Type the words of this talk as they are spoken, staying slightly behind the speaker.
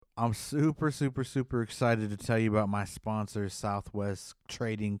I'm super, super, super excited to tell you about my sponsor, Southwest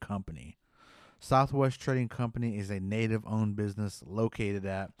Trading Company. Southwest Trading Company is a native-owned business located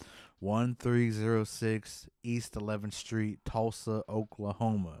at 1306 East 11th Street, Tulsa,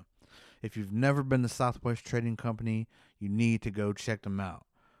 Oklahoma. If you've never been to Southwest Trading Company, you need to go check them out.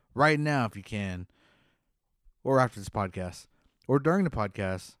 Right now, if you can, or after this podcast, or during the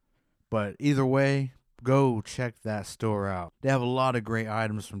podcast. But either way, go check that store out. They have a lot of great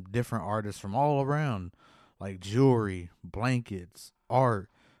items from different artists from all around, like jewelry, blankets, art,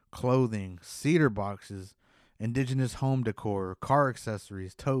 clothing, cedar boxes, indigenous home decor, car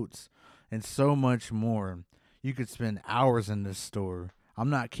accessories, totes, and so much more. You could spend hours in this store.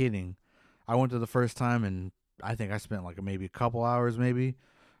 I'm not kidding. I went to the first time and I think I spent like maybe a couple hours maybe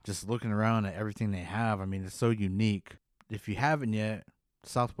just looking around at everything they have. I mean, it's so unique. If you haven't yet,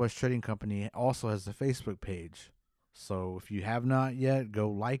 Southwest Trading Company also has a Facebook page. So if you have not yet, go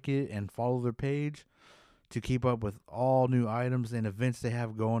like it and follow their page to keep up with all new items and events they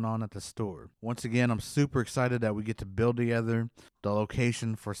have going on at the store. Once again, I'm super excited that we get to build together. The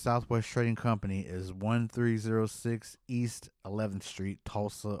location for Southwest Trading Company is 1306 East 11th Street,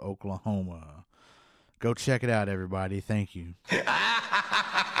 Tulsa, Oklahoma. Go check it out, everybody. Thank you.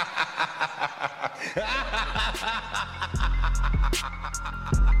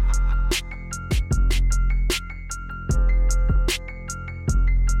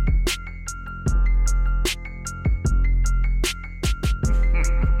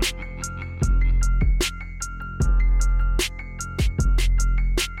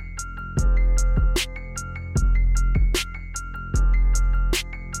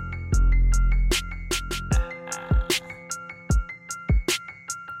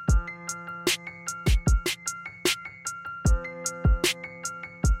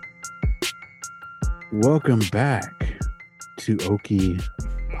 Welcome back to Okie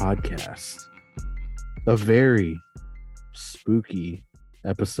Podcast, a very spooky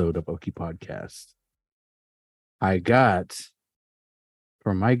episode of Okie Podcast. I got,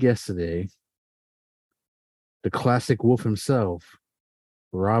 for my guest today, the classic wolf himself,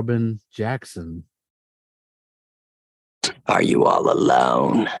 Robin Jackson. Are you all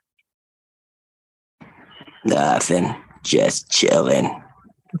alone? Nothing, just chilling,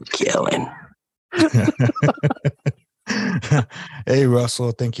 killing. Hey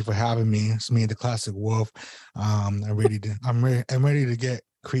Russell, thank you for having me. It's me, the classic wolf. I'm ready to get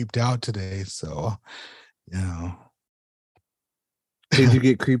creeped out today. So, Did you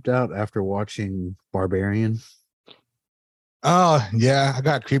get creeped out after watching Barbarian? Oh yeah, I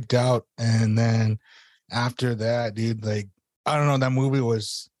got creeped out, and then after that, dude, like I don't know, that movie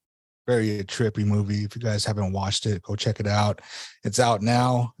was very trippy movie. If you guys haven't watched it, go check it out. It's out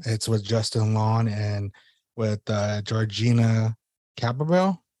now. It's with Justin Long and with Georgina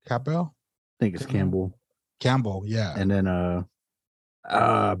Campbell. I think it's Campbell. Campbell, yeah. And then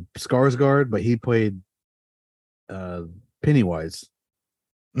Skarsgård, but he played Pennywise.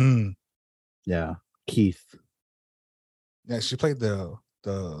 Yeah, Keith. Yeah, she played the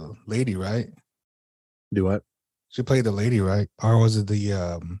lady, right? Do what? She played the lady, right? Or was it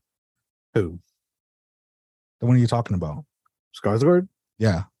the who? The one you're talking about? Skarsgård?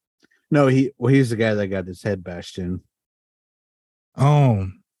 Yeah. No, he's the guy that got his head bashed in. Oh,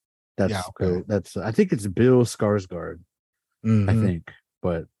 that's yeah, okay. That's I think it's Bill Skarsgård. Mm-hmm. I think,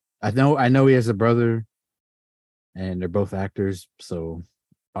 but I know he has a brother, and they're both actors. So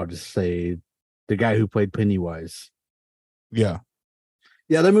I'll just say the guy who played Pennywise. Yeah,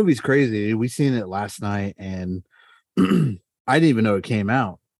 that movie's crazy. We seen it last night, and I didn't even know it came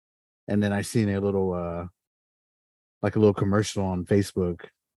out. And then I seen a little commercial on Facebook,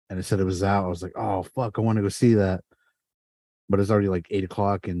 and it said it was out. I was like, oh fuck, I want to go see that. But it's already like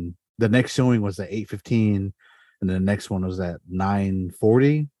 8:00, and the next showing was at 8:15, and the next one was at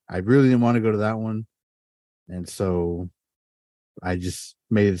 9:40. I really didn't want to go to that one, and so I just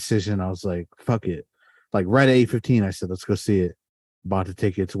made a decision. I was like, fuck it. Like right at 8:15, I said, let's go see it. Bought the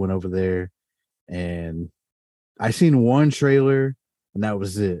tickets, went over there, and I seen one trailer, and that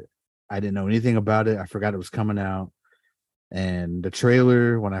was it. I didn't know anything about it. I forgot it was coming out. And the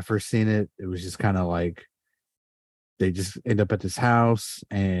trailer, when I first seen it, it was just kind of like they just end up at this house,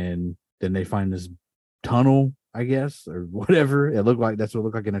 and then they find this tunnel, I guess, or whatever. It looked like that's what it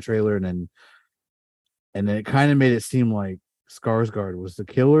looked like in a trailer, and then it kind of made it seem like Skarsgård was the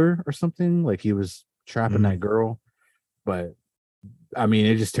killer or something, like he was trapping that girl. But I mean,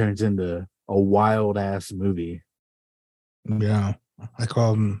 it just turns into a wild ass movie. Yeah, like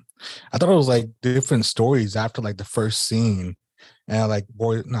I thought it was like different stories after like the first scene, and like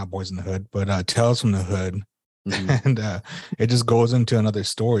Boys in the Hood, but Tales from the Hood. Mhm. And it just goes into another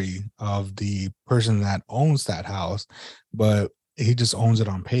story of the person that owns that house, but he just owns it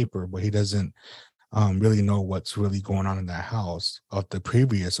on paper, but he doesn't really know what's really going on in that house of the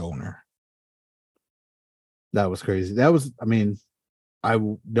previous owner. That was crazy. That was, I mean,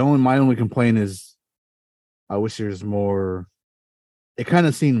 my only complaint is I wish there's more. It kind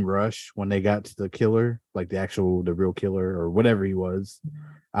of seemed rushed when they got to the killer, like the real killer or whatever he was.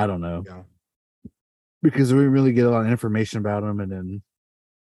 I don't know, Yeah. because we didn't really get a lot of information about him, and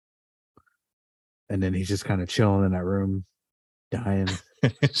then he's just kind of chilling in that room, dying,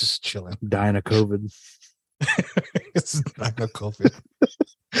 It's just chilling. dying of COVID. It's not a COVID.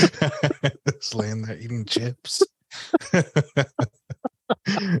 It's laying there eating chips.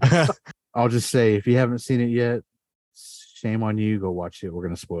 I'll just say, if you haven't seen it yet, shame on you. Go watch it. We're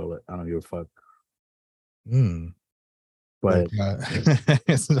gonna spoil it. I don't give a fuck. But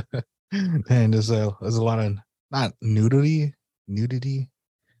And there's a lot of not nudity,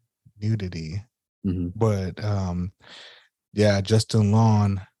 mhm. but yeah, Justin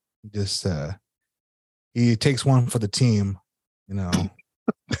Long just he takes one for the team, you know.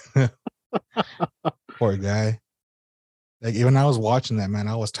 Poor guy. Like, even I was watching that, man,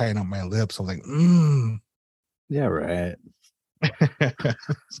 I was tying up my lips. I was like, Yeah, right.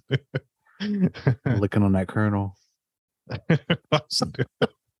 Licking on that kernel.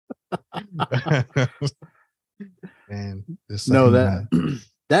 Man, No,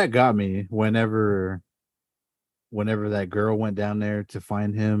 that got me whenever that girl went down there to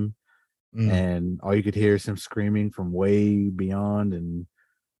find him, and all you could hear is him screaming from way beyond, and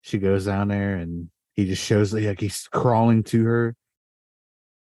she goes down there and he just shows like he's crawling to her.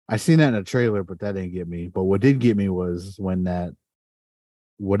 I seen that in a trailer, but that didn't get me. But what did get me was when that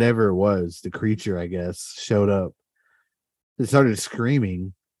whatever it was, the creature, I guess, showed up. It started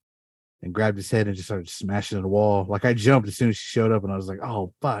screaming and grabbed his head and just started smashing the wall. Like, I jumped as soon as she showed up, and I was like,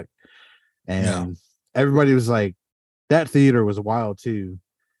 "Oh fuck!" And everybody was like, "That theater was wild too."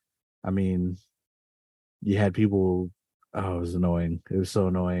 I mean, you had people. Oh, it was annoying. It was so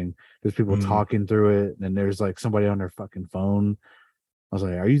annoying. There's people talking through it, and there's like somebody on their fucking phone. I was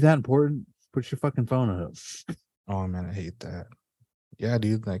like, "Are you that important? Put your fucking phone up." Oh man, I hate that. Yeah,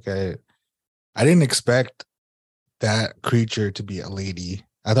 dude. Like, I didn't expect that creature to be a lady.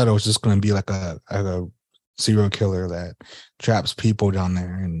 I thought it was just going to be like a serial killer that traps people down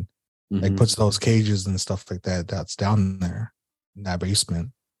there and like puts those cages and stuff like that. That's down there in that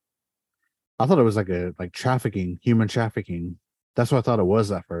basement. I thought it was like trafficking, human trafficking. That's what I thought it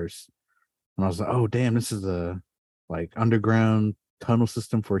was at first. And I was like, "Oh damn, this is a like underground tunnel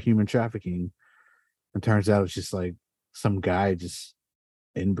system for human trafficking." And turns out it's just like some guy just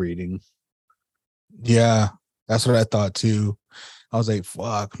inbreeding. Yeah, that's what I thought too. I was like,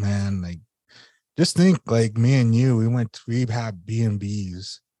 fuck, man. Like, just think, like, me and you, we had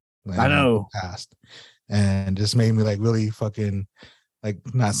B&Bs like, I in the know. past, and just made me like really fucking like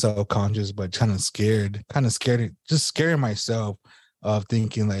not self-conscious, but kind of scared, just scaring myself of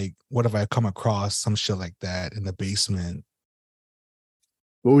thinking like, what if I come across some shit like that in the basement?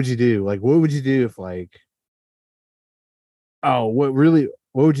 What would you do? Like, what would you do if like, oh, what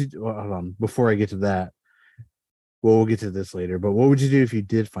would you do? Well, hold on, before I get to that. Well, we'll get to this later, but what would you do if you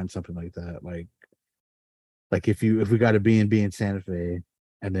did find something like that? Like if we got a B&B in Santa Fe,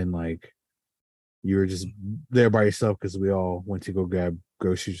 and then like you were just there by yourself because we all went to go grab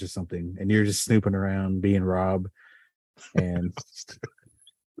groceries or something, and you're just snooping around being robbed, and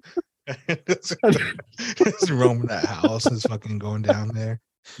Just roaming that house is fucking going down there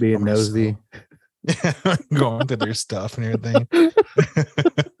being nosy. going to their stuff and everything.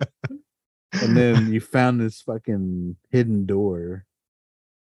 And then you found this fucking hidden door.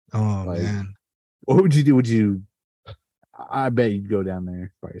 Oh Like, man. what would you do? I bet you'd go down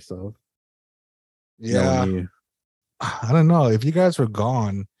there by yourself. Yeah. You. I don't know. If you guys were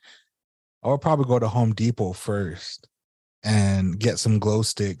gone, I would probably go to Home Depot first and get some glow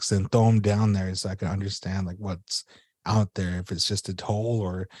sticks and throw them down there so I can understand like what's out there, if it's just a hole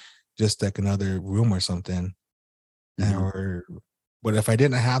or just like another room or something. But if I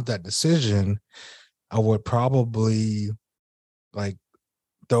didn't have that decision, I would probably like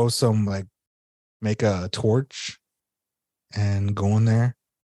throw some like make a torch and go in there.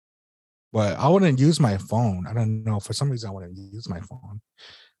 But I wouldn't use my phone. I don't know. For some reason, I wouldn't use my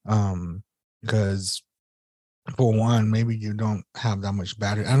phone. Because for one, maybe you don't have that much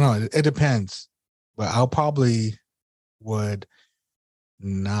battery. I don't know. It depends. But I'll probably would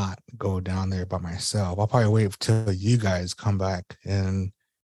not go down there by myself. I'll probably wait till you guys come back and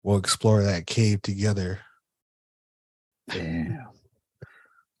we'll explore that cave together. Damn.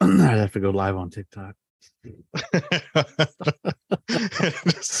 I'd have to go live on TikTok.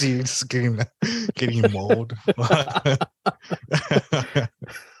 See, just getting mold.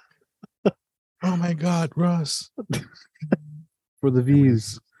 Oh my God, Russ! For the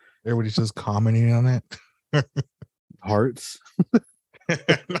views, Everybody's just commenting on it. hearts,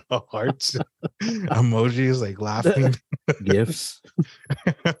 No, hearts, emojis, like laughing. gifts,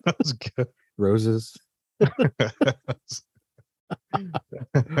 That was good. roses.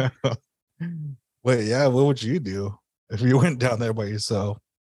 Wait, yeah, what would you do if you went down there by yourself?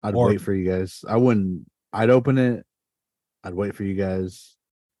 I'd Or- wait for you guys. I wouldn't. I'd open it. I'd wait for you guys.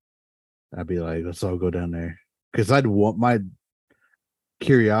 I'd be like, let's all go down there because I'd want my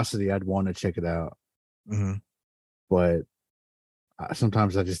curiosity. I'd want to check it out, Mhm. but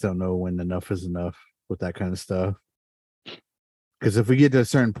sometimes I just don't know when enough is enough with that kind of stuff. Because if we get to a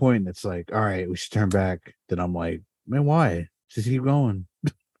certain point, it's like, all right, we should turn back. Then I'm like, man, why? Just keep going.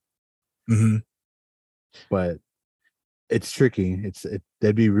 Mhm. But it's tricky.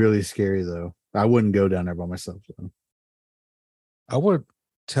 That'd be really scary though. I wouldn't go down there by myself. Though. I would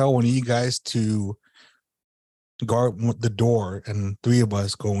tell one of you guys to guard the door and 3 of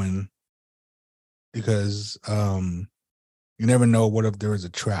us go in because you never know what if there was a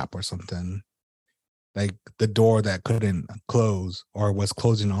trap or something. Like the door that couldn't close or was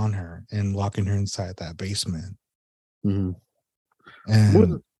closing on her and locking her inside that basement. Mm-hmm.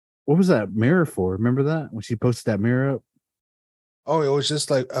 And what was that mirror for? Remember that when she posted that mirror up? oh, it was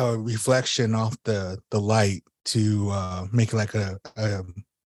just like a reflection off the light to make it like a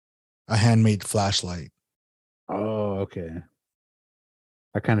handmade flashlight. Oh, okay.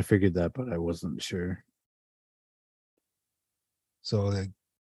 I kind of figured that, but I wasn't sure. So like,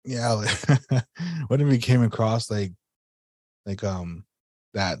 yeah, like, what if we came across like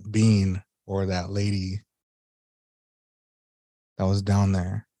that being or that lady that was down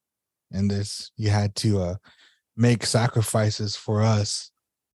there, and you had to make sacrifices for us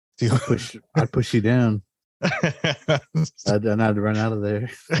to I'd push you down. I'd run out of there.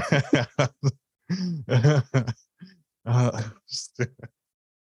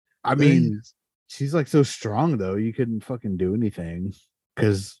 I mean, she's like so strong though. You couldn't fucking do anything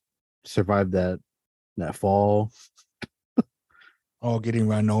because survived that fall. Oh, getting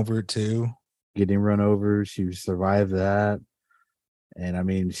run over too. Getting run over. She survived that. And I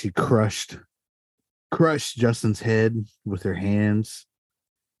mean, she crushed Justin's head with her hands.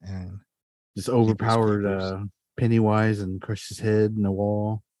 And just overpowered Pennywise and crushed his head in the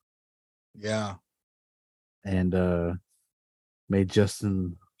wall. Yeah. And made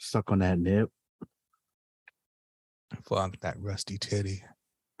Justin stuck on that nip. Fuck that rusty titty.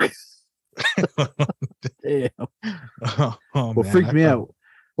 Damn. Oh, what man, freaked me out?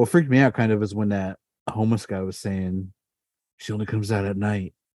 What freaked me out kind of is when that homeless guy was saying she only comes out at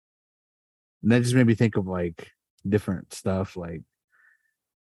night. And that just made me think of like different stuff, like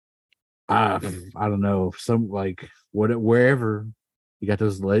I don't know, some like wherever you got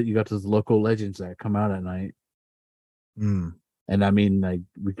those local legends that come out at night. Mm. And I mean, like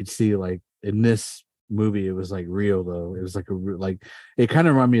we could see like in this movie, it was like real though. It was like it kind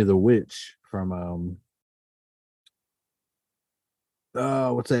of reminded me of The Witch from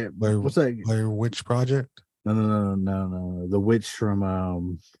what's that? What's that? Blair Witch Project? No. The Witch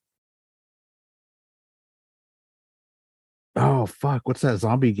from oh fuck, what's that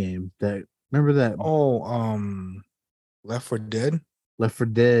zombie game? That remember that? Oh, Left 4 Dead? Left 4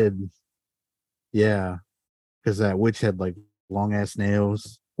 Dead. Yeah. Because that witch had like long ass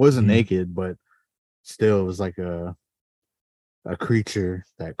nails. Wasn't naked, but still it was like a creature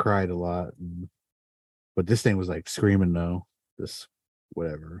that cried a lot. But this thing was like screaming though. This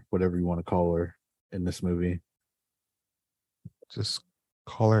whatever you want to call her in this movie. Just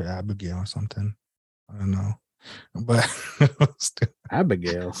call her Abigail or something. I don't know. But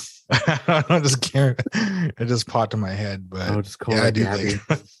Abigail. I'm just kidding. It just popped in my head. But I'll just call her Abby.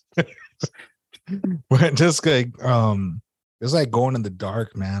 But just like it's like going in the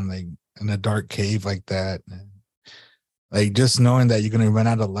dark, man, like in a dark cave like that. Like just knowing that you're gonna run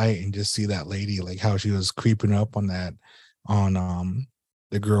out of light and just see that lady, like how she was creeping up on the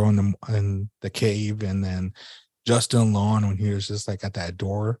girl in the cave, and then Justin Long when he was just like at that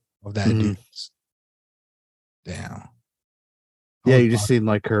door of that dude's. Damn. Yeah, you just seen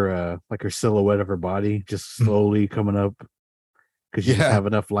like her silhouette of her body just slowly coming up because you just have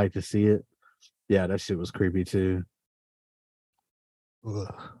enough light to see it. Yeah, that shit was creepy too.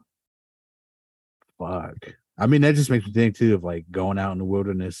 Ugh. Fuck. I mean, that just makes me think too of like going out in the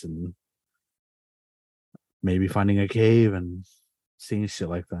wilderness and maybe finding a cave and seeing shit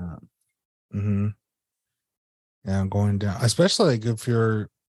like that. Mm-hmm. Yeah, going down, especially like if you're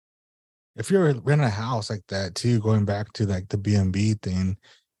if you're renting a house like that too, going back to like the B&B thing,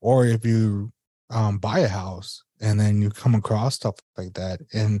 or if you buy a house and then you come across stuff like that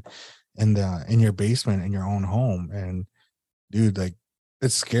in your basement in your own home, and dude, like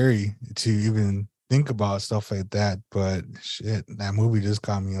it's scary to even think about stuff like that. But shit, that movie just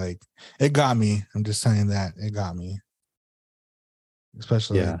got me. Like it got me. I'm just saying that it got me,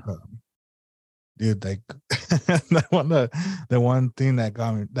 especially Yeah. like dude, like the one thing that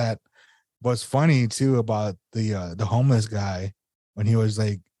got me, that was funny too, about the homeless guy, when he was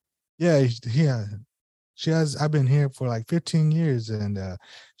like, yeah, I've been here for like 15 years, and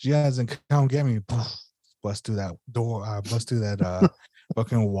she hasn't come get me. Poof, bust through that door, bust through that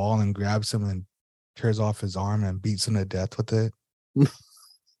fucking wall, and grabs him and tears off his arm and beats him to death with it.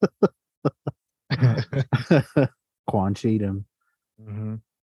 Quan Cheatham. Mm-hmm.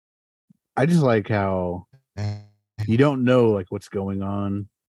 I just like how you don't know like what's going on.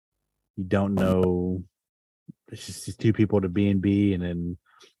 You don't know. It's just these two people to B&B, and then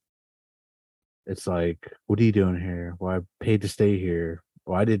it's like, what are you doing here? Well, I paid to stay here.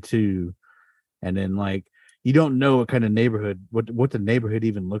 Well, I did too. And then like you don't know what kind of neighborhood, what the neighborhood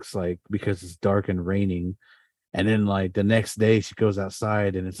even looks like, because it's dark and raining. And then like the next day she goes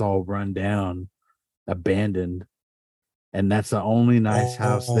outside and it's all run down, abandoned. And that's the only nice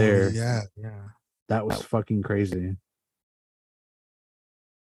house Oh there. yeah, yeah. That was fucking crazy.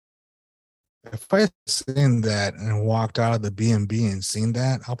 If I seen that and walked out of the B&B and seen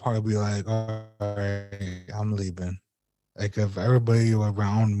that, I'll probably be like, all right, I'm leaving. Like if everybody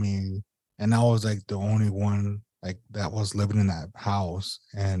around me, and I was like the only one like that was living in that house,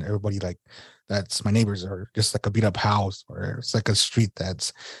 and everybody like that's my neighbors are just like a beat up house, or it's like a street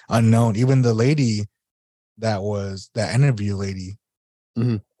that's unknown. Even the lady that interview lady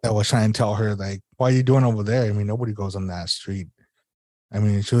Mhm. that was trying to tell her like, why are you doing over there? I mean, nobody goes on that street. I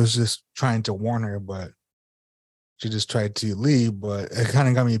mean, she was just trying to warn her, but she just tried to leave. But it kind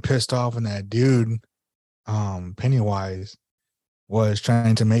of got me pissed off when that dude, Pennywise, was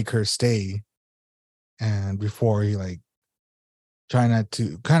trying to make her stay, and before he like trying not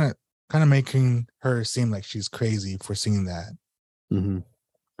to kind of making her seem like she's crazy for seeing that. Mm-hmm.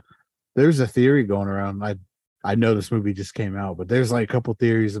 There's a theory going around. I know this movie just came out, but there's like a couple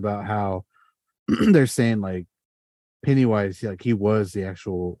theories about how they're saying like Pennywise, like he was the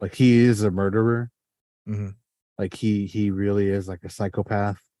actual, like he is a murderer. Mm-hmm. Like he really is like a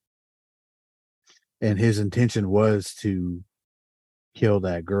psychopath, and his intention was to kill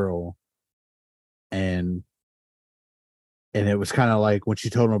that girl. And it was kind of like when she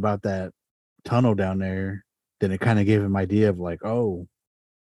told him about that tunnel down there, then it kind of gave him idea of like, oh,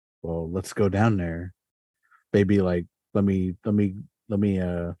 well, let's go down there. Maybe like let me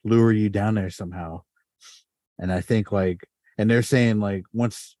lure you down there somehow. And I think like, and they're saying like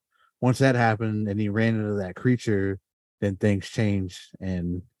once that happened and he ran into that creature, then things changed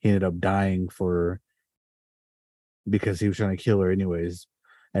and he ended up dying because he was trying to kill her anyways.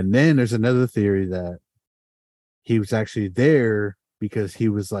 And then there's another theory that he was actually there because he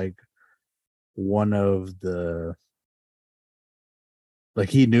was like one of the, like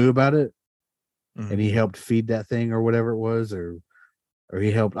he knew about it Mm-hmm. and he helped feed that thing or whatever it was, or he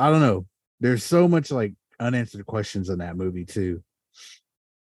helped, I don't know. There's so much like unanswered questions in that movie too,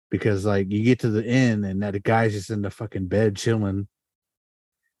 because like you get to the end and that guy's just in the fucking bed chilling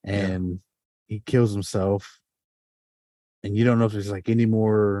Yeah. and he kills himself, and you don't know if there's like any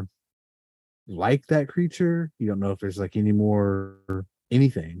more like that creature. You don't know if there's like any more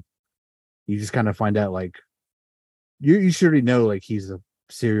anything. You just kind of find out like you should already know like he's a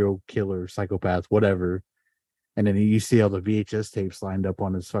serial killer, psychopath, whatever. And then you see all the VHS tapes lined up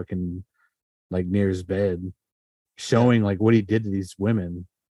on his fucking, like near his bed, showing like what he did to these women.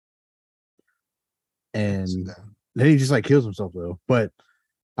 I can see And that. then he just like kills himself though. But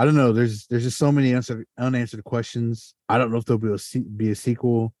I don't know. There's just so many unanswered questions. I don't know if there'll be a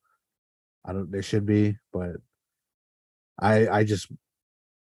sequel. I don't. There should be, but I just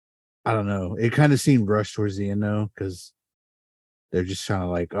I don't know. It kind of seemed rushed towards the end though, because they're just trying to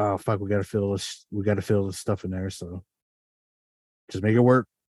like, oh fuck, we got to fill this stuff in there. So just make it work.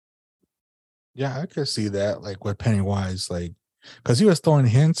 Yeah, I could see that, like with Pennywise, like because he was throwing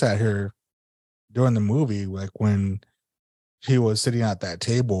hints at her during the movie, like when he was sitting at that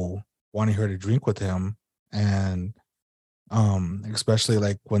table wanting her to drink with him, and especially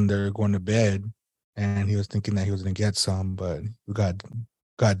like when they're going to bed, and he was thinking that he was gonna get some, but we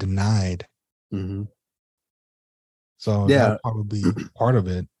got denied. Mm-hmm. So that Yeah, would probably be part of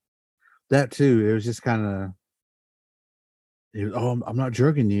it. that too. It was just kind of, oh, I'm not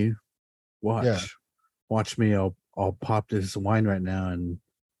drugging you. Yeah. Watch me. I'll pop this wine right now, and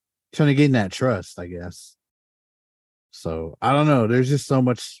trying to gain that trust, I guess. So I don't know. There's just so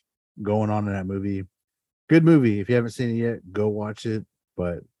much going on in that movie. Good movie. If you haven't seen it yet, go watch it.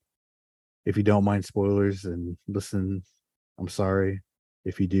 But if you don't mind spoilers and listen, I'm sorry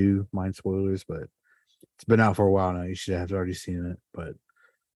if you do mind spoilers, but it's been out for a while now. You should have already seen it. But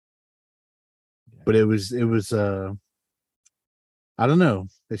it was I don't know.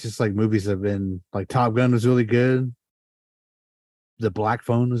 It's just like movies have been like Top Gun was really good. The Black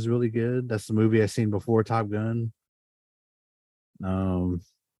Phone was really good. That's the movie I seen before Top Gun. And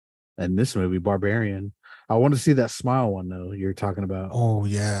this movie, Barbarian. I want to see that Smile one though. You're talking about. Oh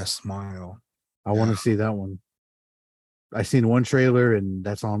yeah, Smile. I want to see that one. I seen one trailer, and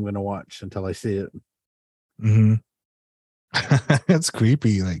that's all I'm gonna watch until I see it. Mm-hmm. It's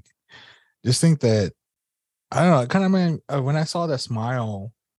creepy. Like, just think that I don't know. It kind of when I saw that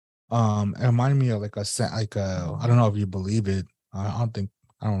Smile, it reminded me of like I don't know if you believe it. I don't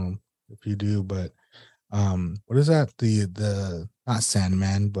know if you do, but what is that? The not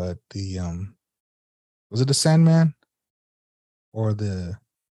Sandman, but the was it the Sandman or the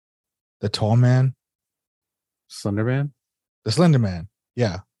Tall Man? Slenderman? The Slender Man.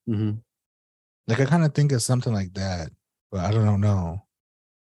 Yeah. Mm-hmm. Like I kind of think it's something like that, but I don't know.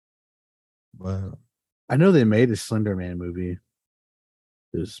 But I know they made a Slenderman movie.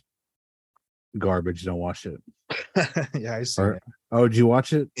 It's garbage. Don't watch it. yeah, I see it. Oh, did you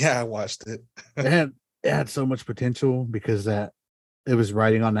watch it? Yeah, I watched it. it had so much potential because it was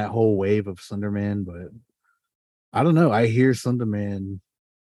riding on that whole wave of Slenderman, but I don't know. I hear Slenderman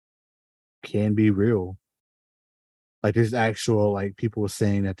can be real. Like there's actual like people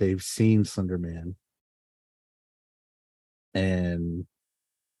saying that they've seen Slenderman, and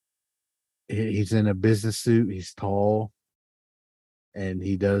he's in a business suit. He's tall, and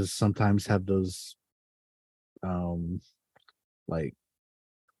he does sometimes have those, like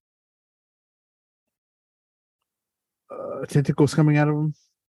tentacles coming out of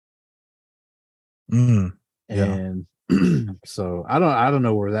him. Yeah. And so I don't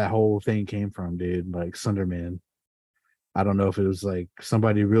know where that whole thing came from, dude. Like Slenderman. I don't know if it was like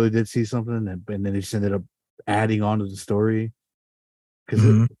somebody really did see something and then they just ended up adding on to the story.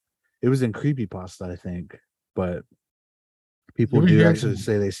 Because it was in Creepypasta, I think. But people do actually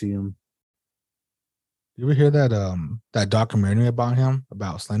say they see him. You ever hear that documentary about him,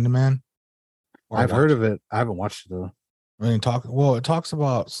 about Slenderman? I've heard of it. I haven't watched it though. It talks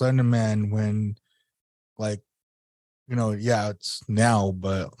about Slenderman when, like, you know, yeah, it's now,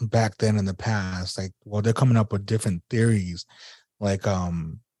 but back then in the past, like, well, they're coming up with different theories. Like,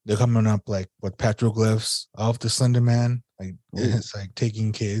 they're coming up like with petroglyphs of the Slenderman, like it's like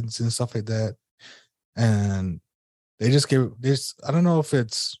taking kids and stuff like that. And they just give this. I don't know if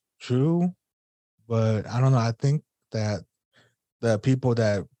it's true, but I don't know. I think that the people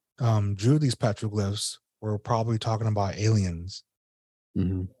that drew these petroglyphs were probably talking about aliens,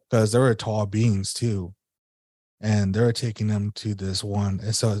 because they were tall beings too, and they're taking them to this one.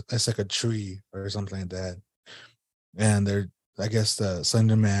 And so it's like a tree or something like that, and I guess the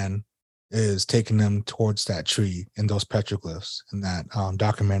Slender Man is taking them towards that tree in those petroglyphs in that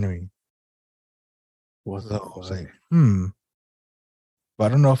documentary. What so I was like, but I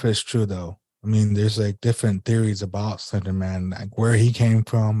don't know if it's true though. I mean, there's like different theories about Slender Man, like where he came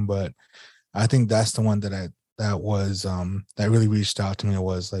from, but I think that's the one that really reached out to me,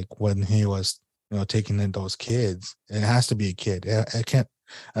 was like when he was, you know, taking in those kids. It has to be a kid. I can't.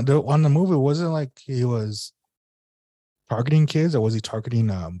 On the movie, was it like he was targeting kids, or was he targeting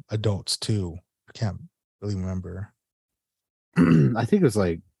adults too? I can't really remember. I think it was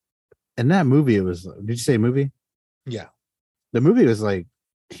like in that movie. It was. Did you say movie? Yeah, the movie was like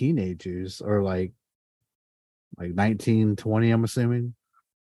teenagers or like 19, 20, I'm assuming.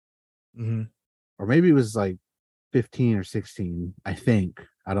 Or maybe it was like 15 or 16, I think.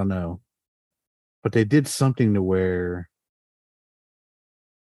 I don't know. But they did something to where,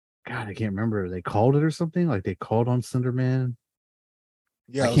 God, I can't remember. They called it or something? Like they called on Slenderman?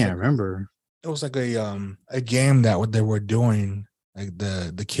 Yeah, I can't remember. It was like a game that what they were doing, like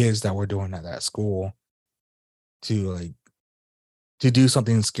the kids that were doing at that school to do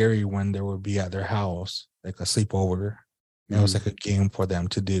something scary when they would be at their house, like a sleepover. It was like a game for them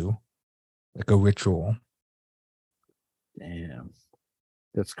to do, like a ritual. Damn.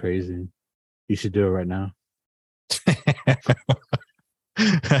 That's crazy. You should do it right now.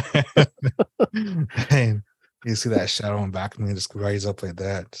 And you see that shadow in back of me just rise up like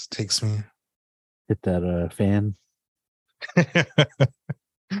that. Just takes me. Hit that fan.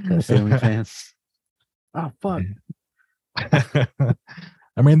 That ceiling fan. Oh, fuck.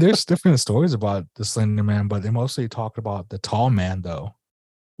 I mean, there's different stories about the Slender Man, but they mostly talk about the Tall Man, though.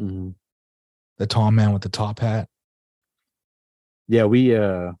 Mhm. The tall man with the top hat. Yeah, we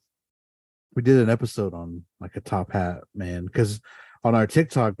did an episode on like a top hat, man, because on our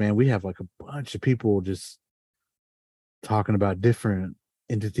TikTok, man, we have like a bunch of people just talking about different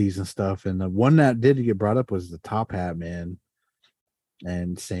entities and stuff. And the one that did get brought up was the top hat, man,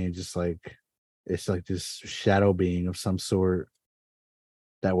 and saying just like it's like this shadow being of some sort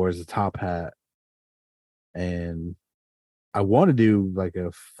that wears a top hat. And I want to do like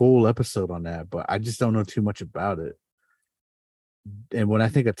a full episode on that, but I just don't know too much about it. And when I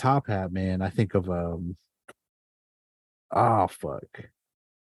think of top hat, man, I think of oh fuck,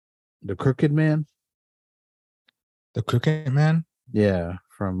 the Crooked Man. The Crooked Man. Yeah,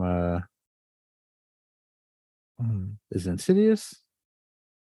 from Mm. is Insidious.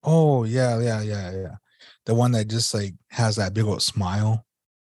 Oh yeah. The one that just like has that big old smile,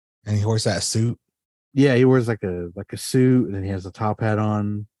 and he wears that suit. Yeah, he wears like a suit, and then he has a top hat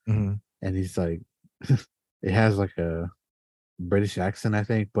on, Mm-hmm. and he's like, it has like a British accent, I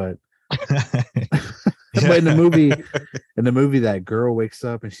think, but but in the movie, that girl wakes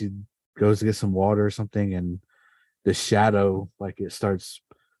up and she goes to get some water or something, and the shadow like it starts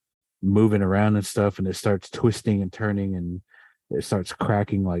moving around and stuff, and it starts twisting and turning, and it starts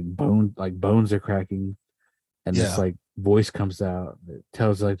cracking like bones are cracking, and this Yeah. like voice comes out. It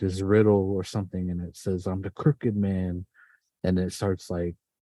tells like this riddle or something, and it says, "I'm the Crooked Man," and it starts like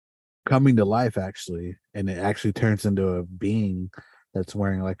coming to life actually, and it actually turns into a being that's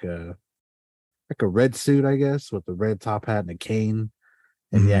wearing like a red suit, I guess, with a red top hat and a cane.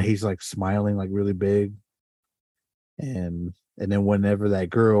 And yeah, Mm-hmm. he's like smiling like really big. And then whenever that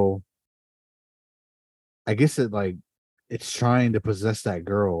girl, I guess it's trying to possess that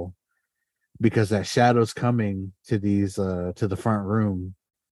girl because that shadow's coming to these to the front room.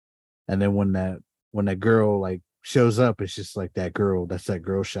 And then when that girl like shows up, it's just like that's that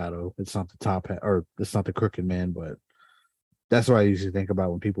girl shadow. It's not the top hat, or it's not the Crooked Man, but that's what I usually think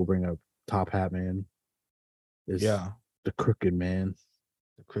about when people bring up Top Hat Man is Yeah. the Crooked Man.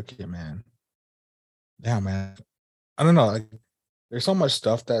 The Crooked Man. Yeah, man. I don't know. Like, there's so much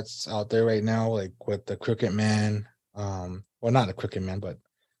stuff that's out there right now, like with the Crooked Man. Well, not the Crooked Man, but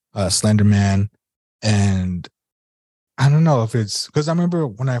Slender Man, and I don't know if it's because I remember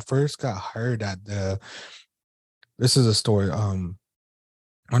when I first got hired at the. This is a story.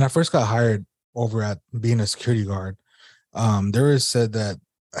 When I first got hired over at being a security guard, there was said that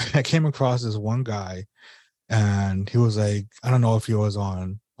I came across this one guy, and he was like, I don't know if he was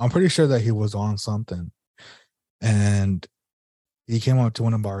on. I'm pretty sure that he was on something, and he came up to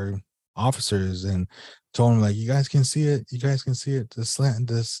one of our officers and told him like, "You guys can see it. You guys can see it. This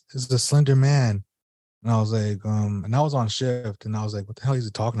is the Slender Man." And I was like, and I was on shift, and I was like, "What the hell is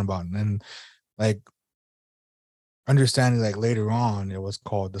he talking about?" And then, like, understanding like later on, it was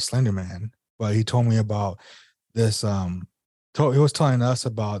called the Slender Man. But he told me about this. He was telling us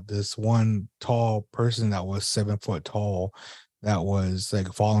about this one tall person that was 7 foot tall, that was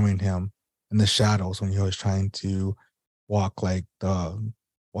like following him in the shadows when he was trying to walk like the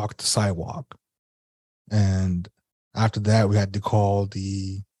walk the sidewalk. And after that, we had to call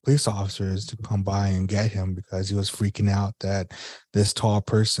the police officers to come by and get him because he was freaking out that this tall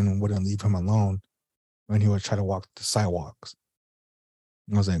person wouldn't leave him alone when he would try to walk the sidewalks.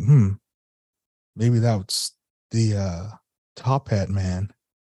 And I was like, maybe that's the top hat man.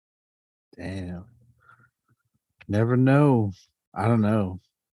 Damn. Never know. I don't know.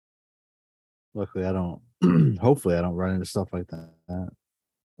 Luckily, I don't. Hopefully, I don't run into stuff like that.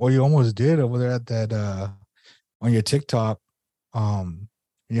 Well, you almost did over there at that on your TikTok.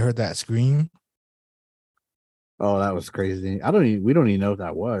 You heard that scream. Oh, that was crazy. I don't even. We don't even know what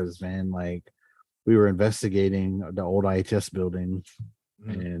that was, man. Like we were investigating the old IHS building,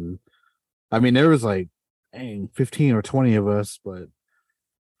 Mm. and I mean there was like, dang, 15 or 20 of us, but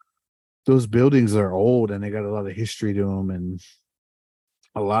those buildings are old and they got a lot of history to them, and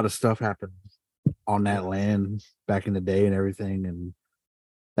a lot of stuff happened on that land back in the day and everything.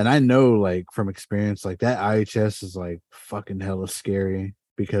 And I know like from experience, like that IHS is like fucking hella scary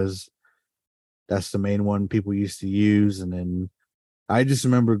because that's the main one people used to use. And then I just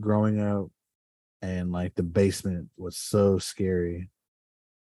remember growing up and like the basement was so scary.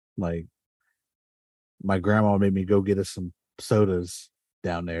 Like my grandma made me go get us some sodas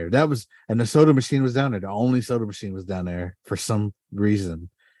down there. And the soda machine was down there. The only soda machine was down there for some reason.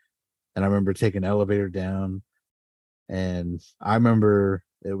 And I remember taking an elevator down, and I remember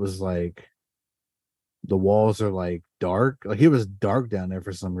it was like the walls are like dark. Like it was dark down there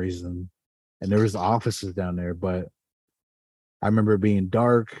for some reason. And there was offices down there, but I remember it being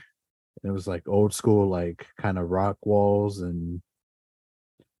dark. And it was like old school, like kind of rock walls, and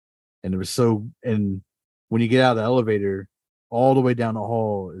And it was so, and when you get out of the elevator, all the way down the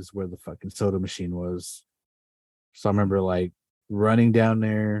hall is where the fucking soda machine was. So I remember like running down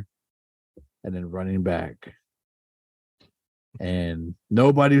there and then running back. And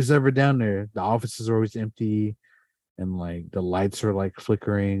nobody was ever down there. The offices were always empty and like the lights were like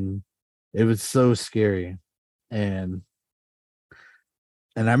flickering. It was so scary. And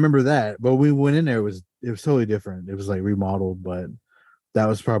I remember that. But we went in there, it was totally different. It was like remodeled, but that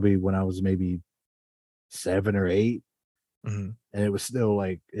was probably when I was maybe 7 or 8. Mhm. And it was still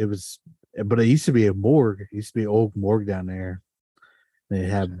like but it used to be a morgue. It used to be an old morgue down there. They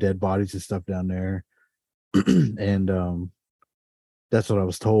have dead bodies and stuff down there. And that's what I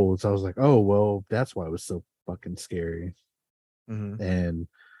was told. So I was like, oh well, that's why it was so fucking scary. Mhm. And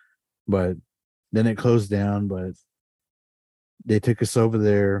but then it closed down, but they took us over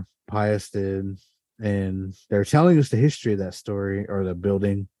there, Pius did, and they're telling us the history of that story or the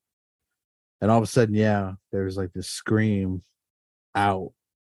building. And all of a sudden, yeah, there's like this scream out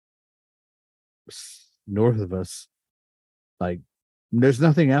north of us. Like, there's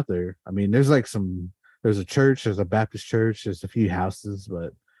nothing out there. I mean, there's like there's a church, there's a Baptist church, there's a few houses,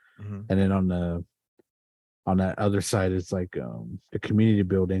 but Mhm. and then on that other side, it's like the community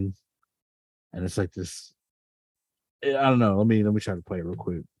building, and it's like this. I don't know. Let me try to play it real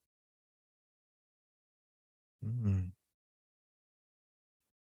quick. Mm.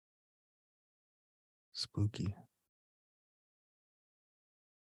 Spooky.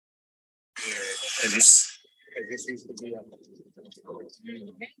 This used to be a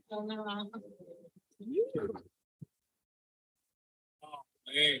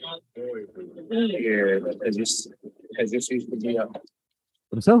yeah, this used to be a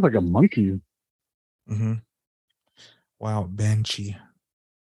But it sounds like a monkey. Mm-hmm. Wow, Banshee.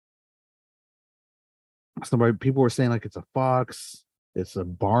 People were saying like it's a fox, it's a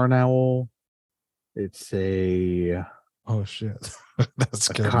barn owl, it's a Oh shit, that's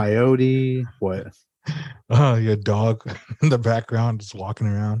scary. coyote. What? Oh, your dog in the background just walking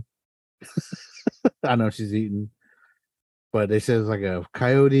around. I know she's eating, but they said it's like a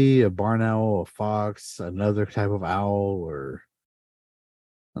coyote, a barn owl, a fox, another type of owl, or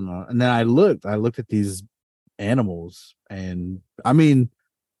I don't know. And then I looked at these animals, and I mean,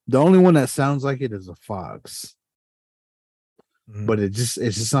 the only one that sounds like it is a fox, Mhm. but it's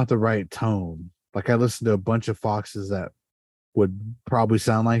just not the right tone. Like I listened to a bunch of foxes that would probably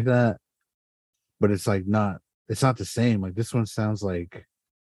sound like that, but it's not the same. Like this one sounds like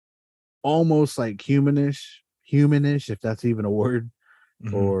almost like humanish, if that's even a word,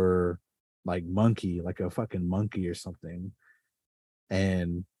 Mhm. or like monkey, like a fucking monkey or something.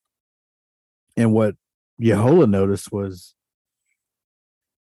 And what Yehola noticed was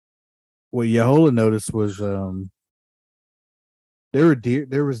what Yehola noticed was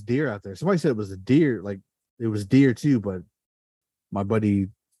there was deer out there. Somebody said it was a deer, like it was deer too, but my buddy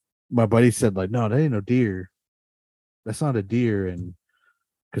said like, no, that ain't no deer. That's not a deer, and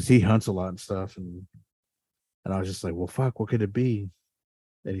because he hunts a lot and stuff, and I was just like, well, fuck, what could it be?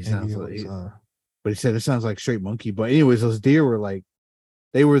 And he Maybe sounds it like, was but he said it sounds like straight monkey. But anyways, those deer were like,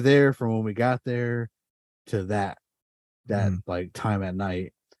 they were there from when we got there to that Mhm. like time at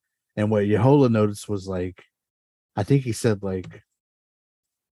night. And what Yehola noticed was like, I think he said like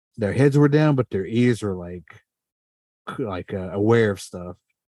their heads were down, but their ears were like aware of stuff.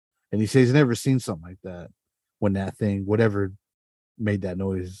 And he says he's never seen something like that when that thing, whatever made that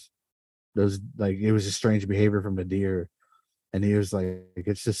noise, those like it was a strange behavior from the deer. And he was like,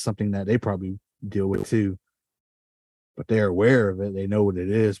 it's just something that they probably deal with too, but they're aware of it. They know what it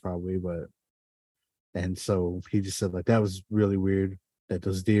is probably, but and so he just said like that was really weird that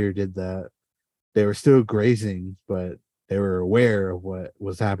those deer did that. They were still grazing, but they were aware of what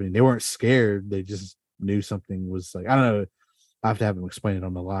was happening. They weren't scared. They just knew something was like I don't know. I have to have him explain it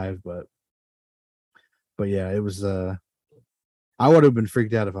on the live, but yeah, it was I would have been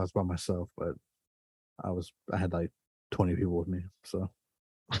freaked out if I was by myself, but I had like 20 people with me. So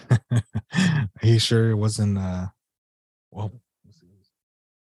Are you sure it wasn't well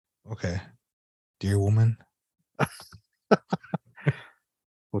okay. Dear woman.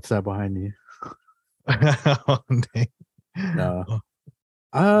 what's that behind you? Oh, dang. No. Oh,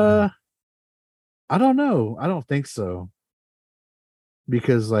 Uh I don't know. I don't think so.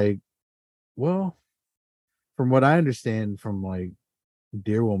 Because like, well, from what I understand from like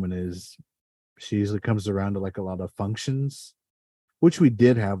Dear Woman is she usually comes around to like a lot of functions, which we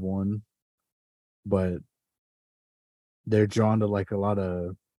did have one, but they're drawn to like a lot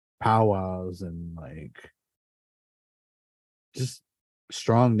of powwows and like just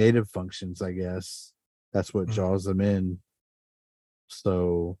strong native functions, I guess. That's what mhm. draws them in.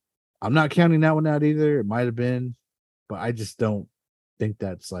 So I'm not counting that one out either. It might have been, but I just don't think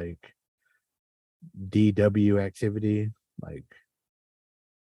that's like DW activity. Like,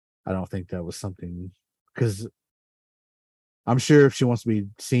 I don't think that was something because I'm sure if she wants to be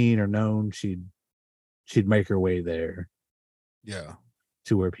seen or known, she'd make her way there Yeah.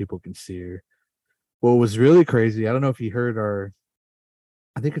 to where people can see her. What was really crazy, I don't know if you heard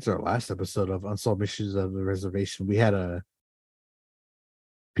I think it's our last episode of Unsolved Mysteries of the Reservation. We had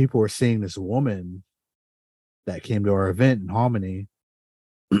people were seeing this woman that came to our event in Hominy,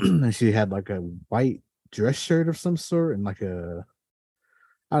 and she had like a white dress shirt of some sort and like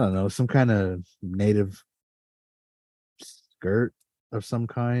I don't know, some kind of native skirt of some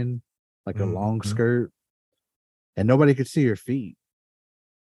kind, like a long Mhm. skirt, and nobody could see her feet.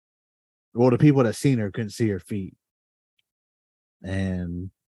 Well, the people that seen her couldn't see her feet.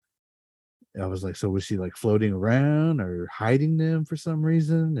 And I was like, so was she like floating around or hiding them for some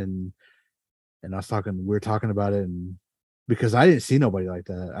reason? And we were talking about it, and because I didn't see nobody like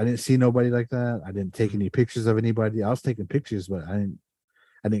that. I didn't see nobody like that. I didn't take any pictures of anybody. I was taking pictures, but I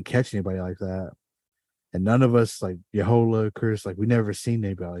didn't catch anybody like that. And none of us, like Yehola, Chris, like we never seen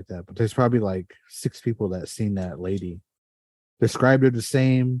anybody like that. But there's probably like 6 people that seen that lady. Described her the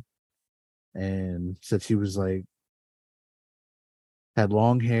same and said she was like had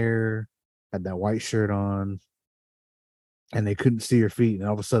long hair, had that white shirt on, and they couldn't see her feet. And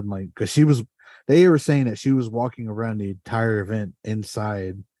all of a sudden, like, because they were saying that she was walking around the entire event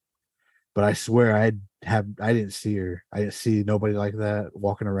inside. But I swear I didn't see her. I didn't see nobody like that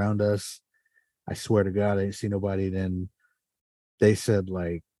walking around us. I swear to God, I didn't see nobody. Then they said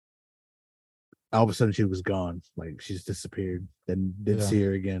like all of a sudden she was gone. Like she's disappeared. Then didn't Yeah. see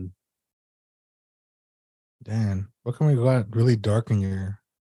her again. Damn. What can we got really dark in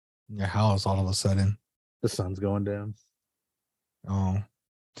your house all of a sudden? The sun's going down. Oh.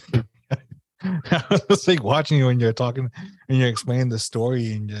 I was like watching you when you're talking and you're explaining the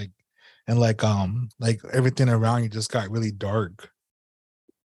story and like everything around you just got really dark.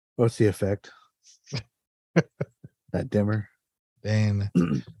 What's the effect? That dimmer. Then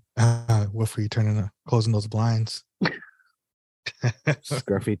what for you closing those blinds?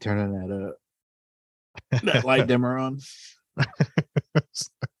 Scruffy turning that light dimmer on.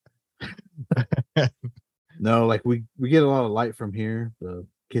 No, like we get a lot of light from here, the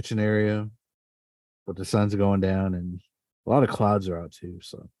kitchen area, but the sun's going down and a lot of clouds are out too.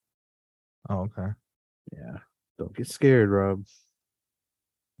 So Oh, okay. yeah, don't get scared, Rob.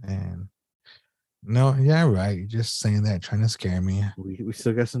 And no, yeah, right. You're just saying that, trying to scare me. We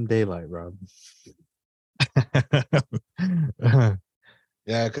still got some daylight, Rob.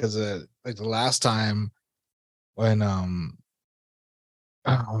 Yeah, because like the last time when we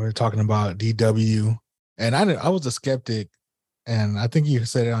were talking about DW, and I was a skeptic, and I think you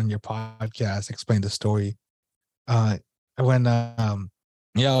said it on your podcast, explained the story. When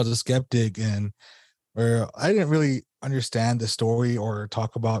yeah, I was a skeptic, and where I didn't really understand the story or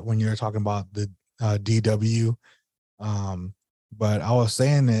talk about when you were talking about the DW. But I was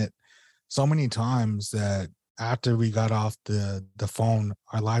saying it so many times that after we got off the phone,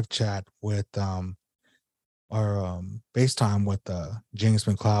 our live chat with our FaceTime with James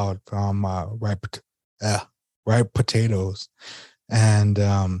McLeod from Ripe Potatoes, and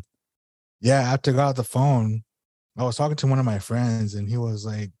yeah, after I got off the phone, I was talking to one of my friends, and he was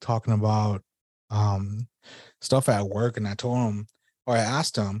like talking about stuff at work, and I told him, or I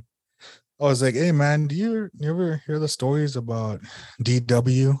asked him, I was like, "Hey man, you ever hear the stories about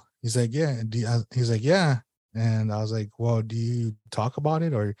DW?" He's like, "Yeah." He's like, "Yeah," and I was like, "Well, do you talk about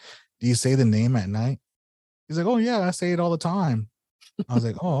it, or do you say the name at night?" He's like, "Oh yeah, I say it all the time." I was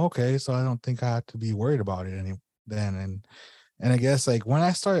like, "Oh okay, so I don't think I have to be worried about it any then." And I guess like when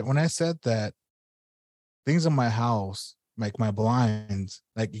I said that, things in my house, like my blinds,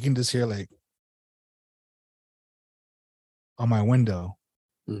 like you can just hear like on my window,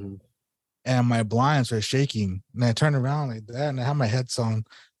 Mm-hmm. and my blinds were shaking. And I turned around like that, and I had my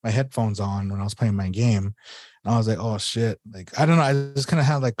headphones on when I was playing my game. And I was like, "Oh shit!" Like I don't know. I just kind of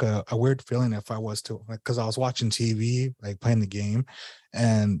had like a weird feeling if I was to, like, because I was watching TV, like playing the game,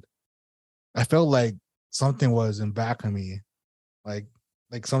 and I felt like something was in back of me, like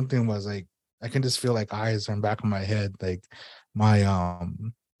something was like I can just feel like eyes are in back of my head, like my how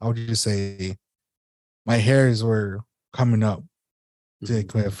would you say, my hairs were coming up to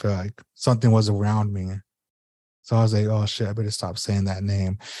Mm-hmm. if like something was around me. So I was like, oh shit, I better stop saying that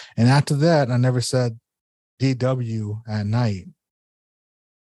name. And after that, I never said DW at night.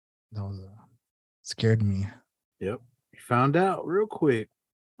 That was scared me. Yep. You found out real quick,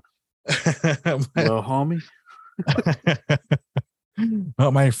 But- little homie.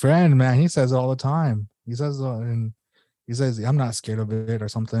 But my friend, man, he says it all the time. He says, and he says, I'm not scared of it or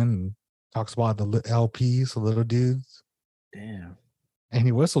something. And talks about the LPs, the little dudes. Damn. And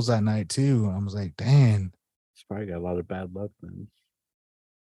he whistles at night too. I was like, dang. He's probably got a lot of bad luck then.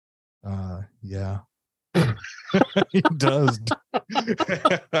 Yeah. He does.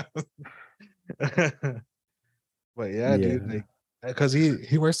 But yeah, dude, like, because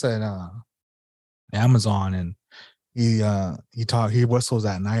he works at Amazon, and he whistles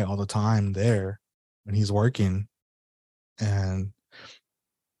at night all the time there when he's working, and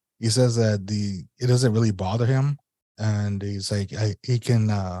he says that it doesn't really bother him, and he's like he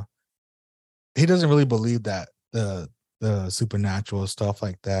doesn't really believe that the supernatural stuff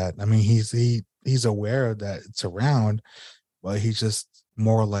like that. I mean, he's aware that it's around, but he's just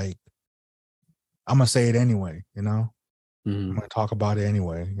more like, I'm gonna say it anyway, you know. I'm gonna talk about it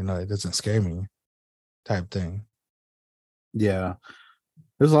anyway, you know. It doesn't scare me, type thing. Yeah,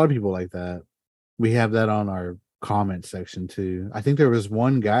 there's a lot of people like that. We have that on our comment section too. I think there was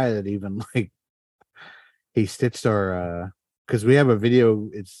one guy that even like he stitched our because we have a video.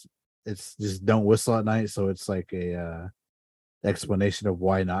 It's just don't whistle at night, so it's like a explanation of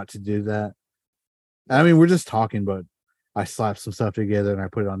why not to do that. I mean, we're just talking, but I slapped some stuff together and I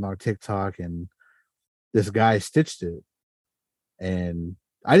put it on our TikTok, and this guy stitched it, and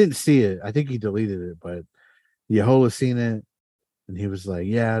I didn't see it. I think he deleted it, but Yehola seen it, and he was like,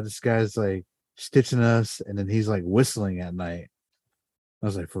 "Yeah, this guy's like stitching us," and then he's like whistling at night. I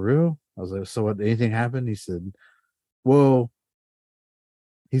was like, "For real?" I was like, "So what? Anything happened?" He said, "Well,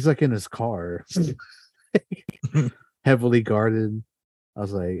 he's like in his car, heavily guarded." I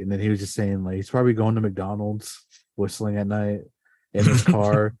was like, and then he was just saying like he's probably going to McDonald's, whistling at night in his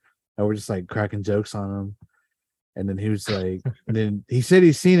car, and we're just like cracking jokes on him. And then he was like, and then he said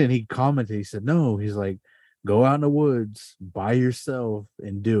he's seen it. And he commented, he said, "No," he's like, "Go out in the woods by yourself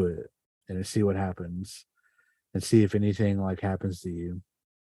and do it, and see what happens, and see if anything like happens to you,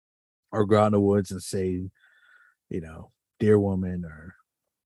 or go out in the woods and say, you know, dear woman, or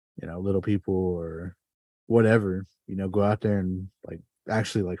you know, little people, or whatever, you know, go out there and like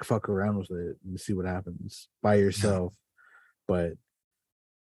actually like fuck around with it and see what happens by yourself." Yeah.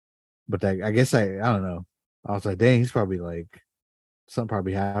 But that, I guess I don't know. I was like, dang, he's probably like something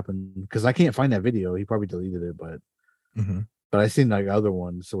probably happened, because I can't find that video. He probably deleted it, but I seen like other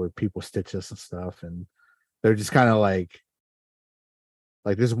ones where people stitch us and stuff, and they're just kind of like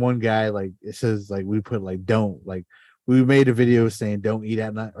this one guy, like it says like we put like don't, like we made a video saying don't eat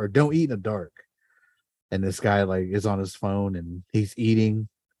at night or don't eat in the dark, and this guy like is on his phone and he's eating,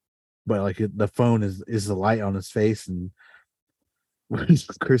 but like the phone is the light on his face, and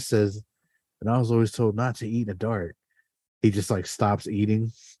Chris says, "And I was always told not to eat in the dark." He just like stops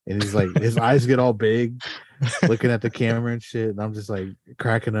eating, and he's like his eyes get all big, looking at the camera and shit. And I'm just like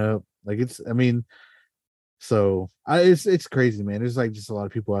cracking up. Like I mean, so it's crazy, man. There's like just a lot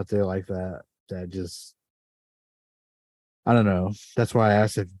of people out there like that just, I don't know. That's why I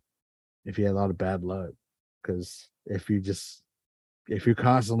asked if you had a lot of bad luck, because if you're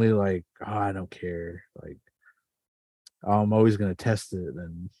constantly like, "Oh, I don't care, like I'm always gonna test it,"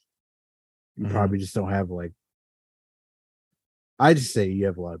 then you probably just don't have like. I just say you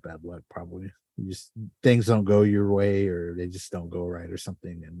have a lot of bad luck. Probably, you just things don't go your way, or they just don't go right, or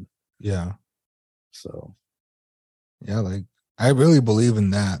something. And yeah, so yeah, like I really believe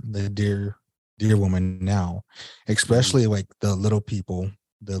in that, the dear woman now, especially like the little people,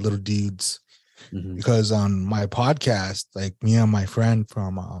 the little dudes, because on my podcast, like me and my friend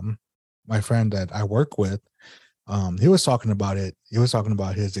from my friend that I work with, he was talking about it. He was talking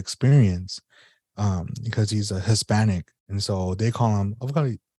about his experience, because he's a Hispanic, and so they call him.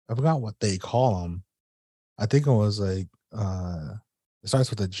 I forgot what they call him. I think it was like it starts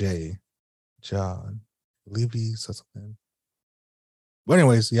with a J. John, I believe he said something. But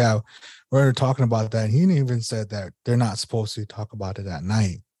anyways, yeah, we're talking about that. He even said that they're not supposed to talk about it at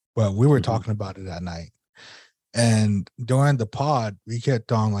night, but we were talking about it at night. And during the pod, we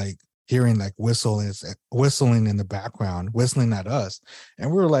kept on like hearing like whistling in the background, whistling at us,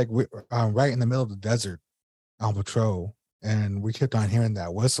 and we were like right in the middle of the desert on patrol, and we kept on hearing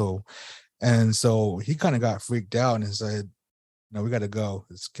that whistle. And so he kind of got freaked out and said, "No, we got to go.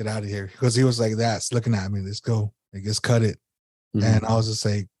 Let's get out of here." Because he was like that, looking at me. "Let's go. Like, let's cut it." And I was just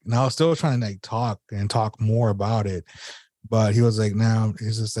like, and I was still trying to like talk more about it. But he was like, "No,"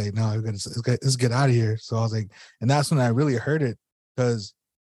 he's just like, "No, let's get out of here." So I was like, and that's when I really heard it, because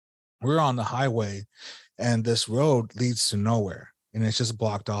we're on the highway and this road leads to nowhere, and it's just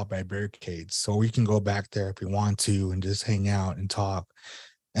blocked off by barricades. So we can go back there if we want to and just hang out and talk.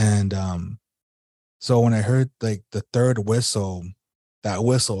 And so when I heard like the third whistle, that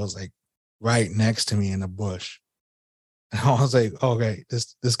whistle was like right next to me in the bush. And I was like, okay,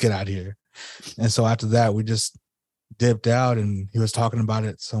 let's get out of here. And so after that, we just dipped out, and he was talking about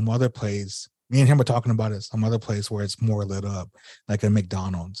it some other place. Me and him were talking about it some other place where it's more lit up, like a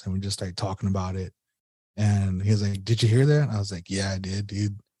McDonald's. And we just started talking about it. And he was like, did you hear that? I was like, yeah, I did,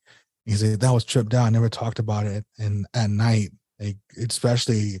 dude. He said, that was tripped out. I never talked about it. And at night, like,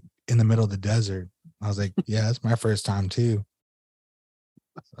 especially in the middle of the desert. I was like, yeah, it's my first time too.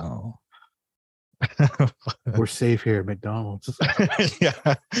 So We're safe here at McDonald's.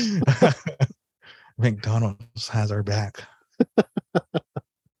 yeah. McDonald's has our back.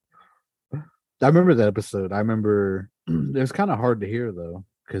 I remember that episode. I remember it was kind of hard to hear though,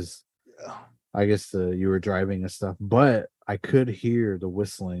 because I guess you were driving and stuff, but I could hear the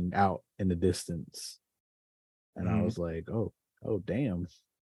whistling out in the distance. And I was like, oh damn.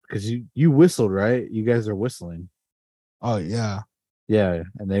 Because you whistled, right? You guys are whistling. Oh yeah. Yeah.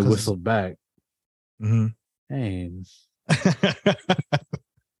 And they whistled back. Mm-hmm. Dang.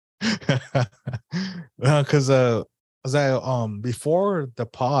 Well, because before the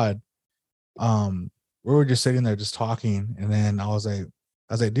pod, we were just sitting there just talking, and then I was like,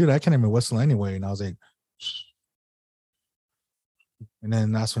 dude, I can't even whistle anyway. And I was like, and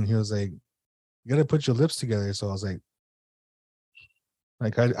then that's when he was like, you gotta put your lips together. So I was like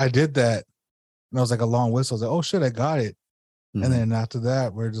I did that, and I was like a long whistle. I was like, oh shit, I got it. Mhm. And then after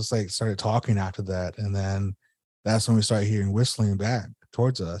that, we're just like started talking after that, and then that's when we started hearing whistling back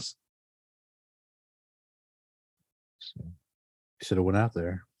towards us. Should have went out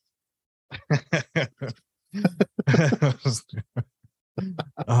there.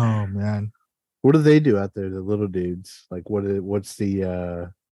 Oh man, What do they do out there, the little dudes? Like what's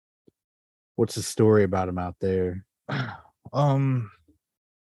the story about them out there?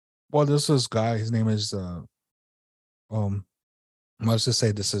 well, this guy, his name is let's just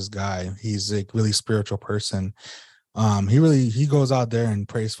say this is guy. He's a really spiritual person. He goes out there and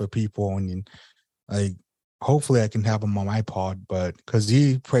prays for people, and like hopefully I can have him on my pod, but because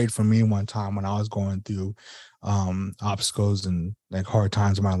he prayed for me one time when I was going through obstacles and like hard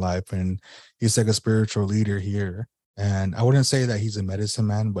times in my life, and he's like a spiritual leader here. And I wouldn't say that he's a medicine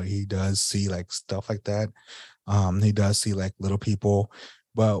man, but he does see like stuff like that. He does see like little people,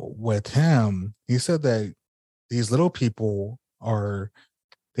 but with him, he said that these little people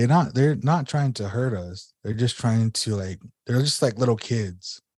they're not trying to hurt us. They're just trying to they're just like little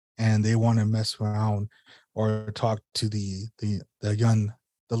kids, and they want to mess around or talk to the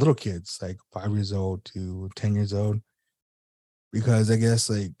little kids, like 5 years old to 10 years old. Because I guess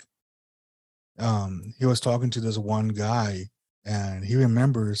he was talking to this one guy, and he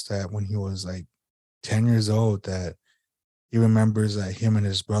remembers that when he was like 10 years old, that he remembers that him and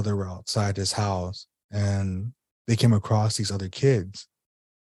his brother were outside his house, and they came across these other kids,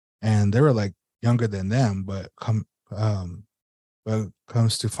 and they were like younger than them, but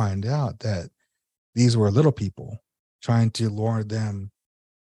comes to find out that these were little people trying to lure them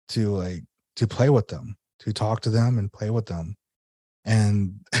to play with them, to talk to them and play with them.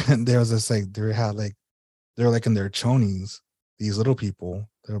 And there was this they were like in their chonies, these little people.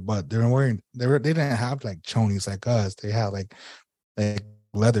 They didn't have like chonies like us. They had like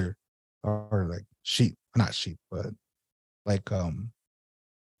leather or like sheep, not sheep, but like I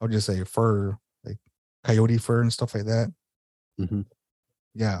would just say fur, like coyote fur and stuff like that. Mm-hmm.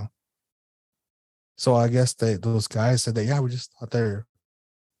 Yeah. So I guess those guys said that, yeah, we just out there.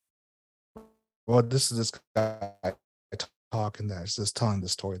 Well, this is this guy talking that's just telling the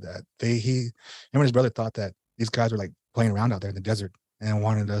story that him and his brother thought that these guys were like playing around out there in the desert and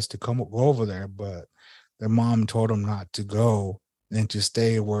wanted us to go over there, but their mom told them not to go and to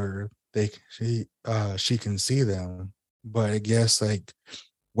stay where she can see them. But I guess like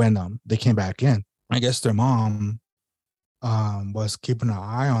when they came back in, I guess their mom was keeping an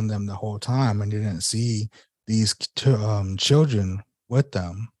eye on them the whole time and didn't see these children with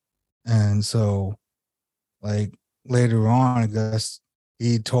them. And so like later on, I guess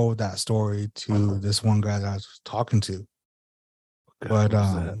he told that story to this one guy that I was talking to. But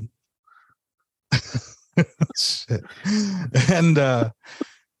shit. And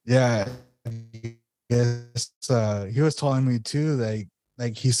yeah, I guess he was telling me too,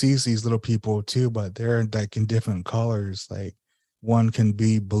 like he sees these little people too, but they're like in different colors. Like one can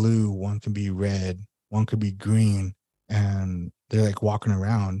be blue, one can be red, one could be green, and they're like walking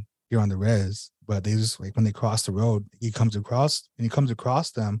around here on the res. But they just like when they cross the road, he comes across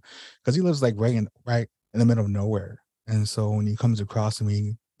them because he lives like right in the middle of nowhere. And so when he comes across them,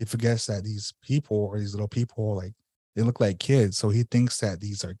 he forgets that these people or these little people, like they look like kids. So he thinks that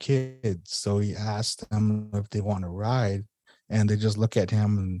these are kids. So he asks them if they want to ride. and they just look at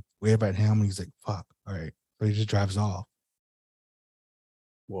him and wave at him, and he's like, "Fuck, all right." So he just drives off.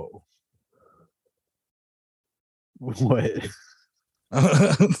 Whoa. What?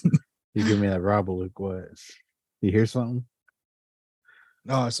 You give me that Robert look. What? You hear something?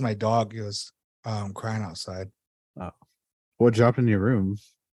 No, it's my dog. He was crying outside. Oh. What dropped in your room?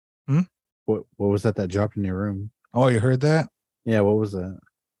 Hmm? What was that dropped in your room? Oh, you heard that? Yeah, what was that?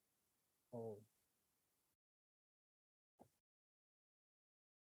 Oh.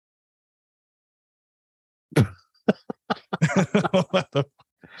 What the?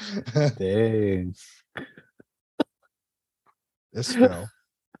 Dang. This fell.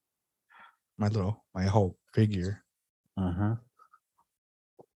 My whole figure. Uh-huh.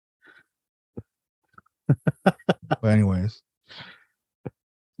 But anyways.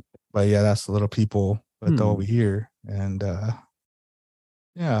 But yeah, that's the little people but over here. And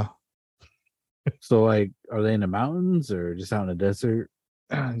yeah. So like, are they in the mountains or just out in the desert?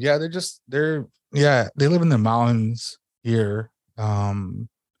 Yeah, they live in the mountains here.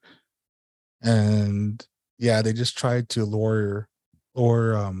 And yeah, they just try to lure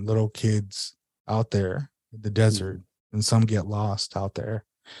little kids out there in the desert, and some get lost out there.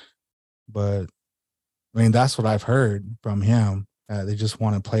 But I mean, that's what I've heard from him. They just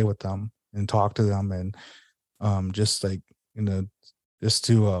want to play with them and talk to them, and just like, just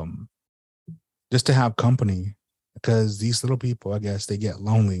to have company, because these little people, I guess, they get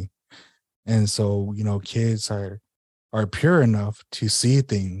lonely. And so, kids are pure enough to see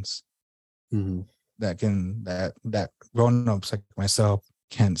things Mm-hmm. that grown-ups like myself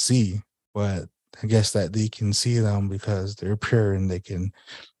can't see, but I guess that they can see them because they're pure and they can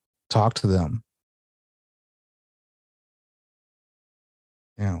talk to them.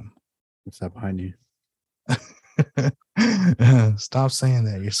 What's that behind you? Stop saying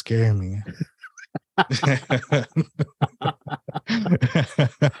that. You're scaring me.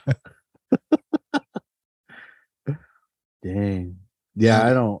 Dang. Yeah,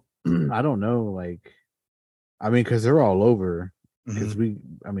 I don't I don't know, like, I mean, because they're all over. Because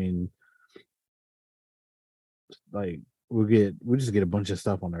I mean, like, we just get a bunch of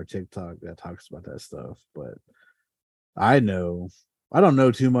stuff on our TikTok that talks about that stuff. But I don't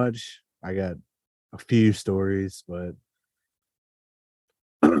know too much. I got a few stories, but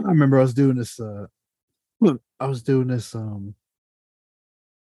I remember I was doing this dang,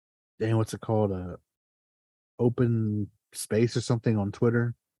 what's it called? Open space or something on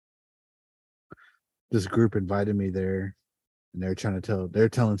Twitter. This group invited me there, and they're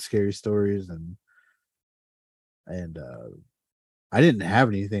telling scary stories, and I didn't have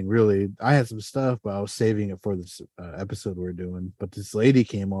anything really. I had some stuff, but I was saving it for this episode we're doing. But this lady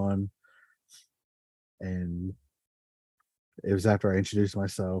came on, and it was after I introduced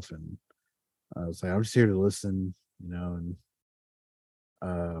myself, and I was like, I'm just here to listen, and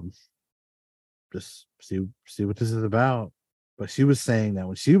um, just see what this is about. But she was saying that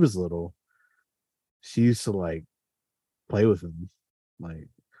when she was little, she used to like play with them, like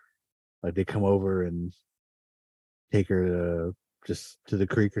they come over and take her just to the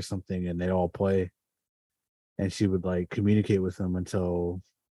creek or something, and they all play, and she would like communicate with them until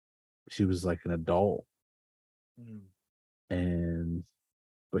she was like an adult. And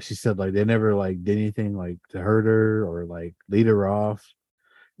but she said like they never like did anything like to hurt her or like lead her off.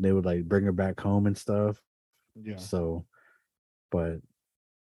 They would like bring her back home and stuff. Yeah. So, but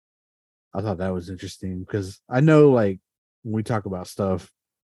I thought that was interesting because I know like when we talk about stuff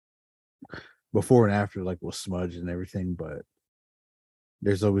before and after, like with smudge and everything, but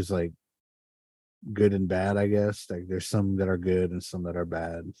there's always like good and bad, I guess. Like there's some that are good and some that are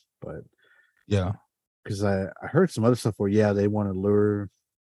bad. But Yeah. because I heard some other stuff where they want to lure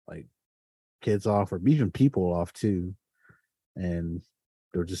like kids off or even people off too, and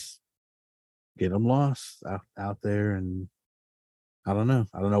they'll just get them lost out there, and I don't know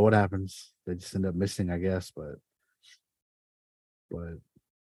what happens. They just end up missing, I guess. But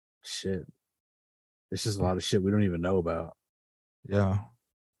shit, it's just a lot of shit we don't even know about. Yeah.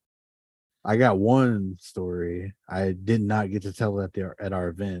 I got one story I did not get to tell at our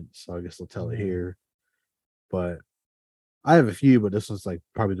event, so I guess I'll tell it here. But I have a few, but this was like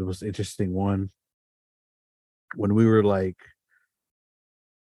probably the most interesting one. When we were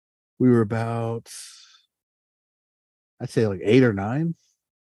about, I'd say like 8 or 9.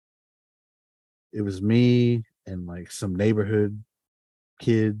 It was me and like some neighborhood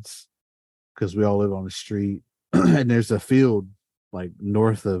kids because we all live on the street, and there's a field like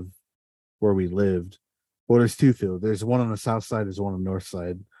north of where we lived. Well, there's 2 fields. There's one on the south side. There's one on the north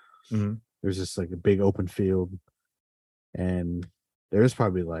side. Mm-hmm. There's just like a big open field, and there's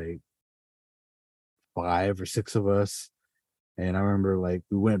probably like 5 or 6 of us, And I remember like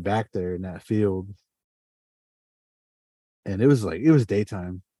we went back there in that field, and it was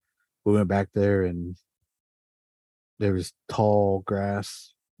daytime. We went back there, and there was tall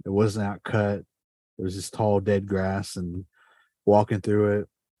grass. It wasn't out cut. It was just tall dead grass, and walking through it,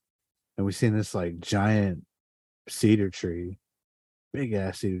 and we seen this like giant cedar tree, big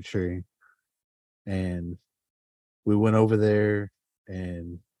ass cedar tree. And we went over there,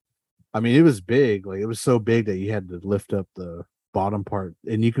 and I mean it was big. Like it was so big that you had to lift up the bottom part,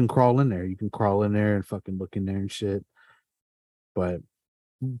 and you can crawl in there. You can crawl in there and fucking look in there and shit. But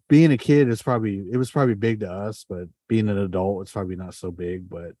being a kid it was probably big to us, but being an adult it's probably not so big.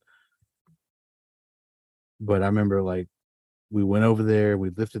 But I remember like we went over there, we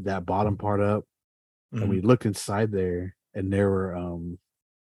lifted that bottom part up, and we looked inside there, and there were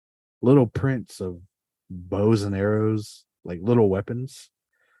little prints of bows and arrows, like little weapons,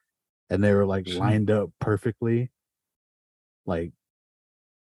 and they were like lined up perfectly. Like,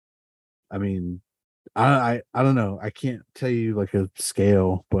 I mean, I don't know. I can't tell you like a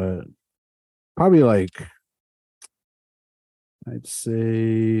scale, but probably like I'd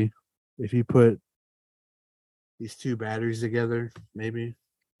say if you put these two batteries together, maybe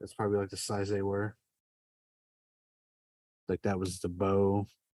that's probably like the size they were. Like that was the bow,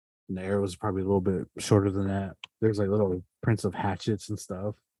 and the arrow was probably a little bit shorter than that. There's like little prints of hatchets and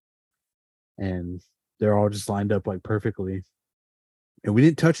stuff, and they're all just lined up like perfectly. And we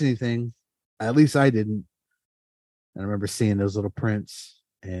didn't touch anything. At least I didn't. And I remember seeing those little prints,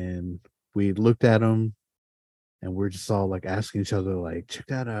 and we looked at them, and we're just all like asking each other, like, "Check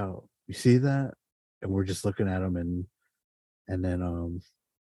that out! You see that?" And we're just looking at them, and then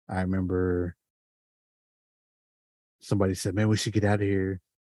I remember somebody said, "Man, we should get out of here."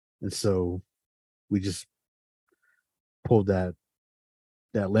 And so we just pulled that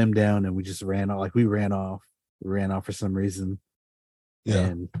limb down, and we just ran off. Like we ran off for some reason. Yeah.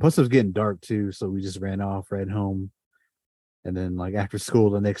 And plus it was getting dark too, so we just ran off, ran home. And then like after school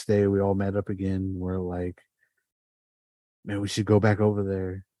the next day we all met up again. We're like, man, we should go back over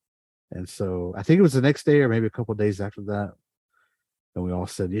there. And so I think it was the next day or maybe a couple of days after that. And we all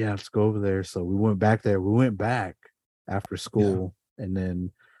said, yeah, let's go over there. So we went back there. We went back after school and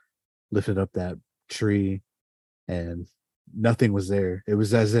then lifted up that tree, and nothing was there. It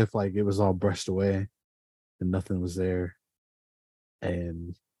was as if like it was all brushed away and nothing was there.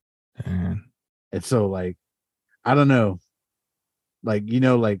 And so like I don't know, like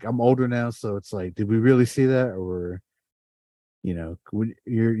like I'm older now, so it's like, did we really see that? Or when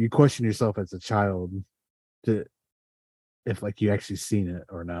you question yourself as a child to if like you actually seen it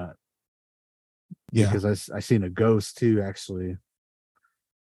or not. Because I seen a ghost too actually,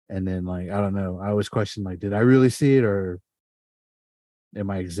 and then like I don't know, I always question like, did I really see it, or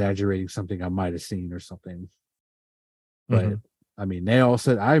am I exaggerating something I might have seen or something? But I mean,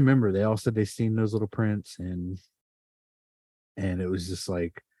 I remember they all said they seen those little prints, and it was just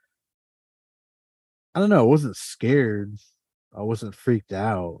like, I don't know, I wasn't scared. I wasn't freaked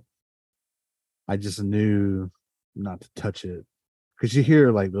out. I just knew not to touch it. Because you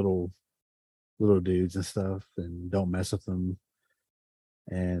hear like little dudes and stuff, and don't mess with them.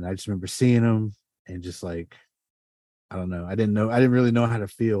 And I just remember seeing them and just like, I don't know. I didn't really know how to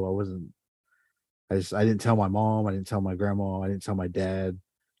feel. I didn't tell my mom. I didn't tell my grandma. I didn't tell my dad.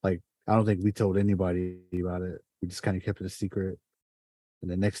 Like, I don't think we told anybody about it. We just kind of kept it a secret. And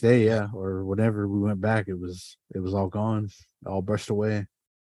the next day, or whenever we went back, it was all gone, all brushed away.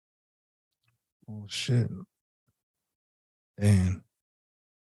 Oh shit. Damn.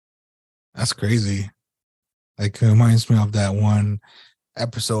 That's crazy. Like, it reminds me of that one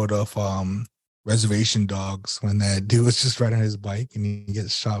episode of Reservation Dogs when that dude was just riding his bike and he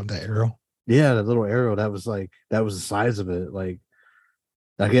gets shot with that arrow. Yeah, that little arrow, that was the size of it. Like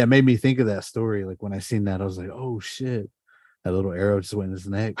it made me think of that story. Like when I seen that, I was like, oh shit. That little arrow just went in his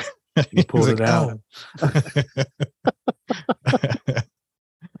neck. He pulled it out.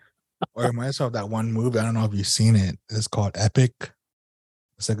 Or it reminds me of that one movie. I don't know if you've seen it. It's called Epic.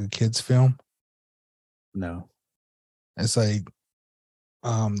 It's like a kid's film. No. It's like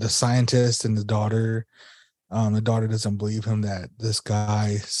the scientist and the daughter. The daughter doesn't believe him that this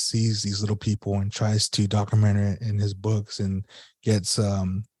guy sees these little people and tries to document it in his books and gets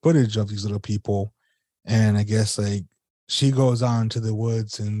footage of these little people. And I guess like she goes on to the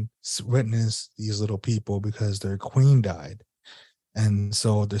woods and witness these little people because their queen died. And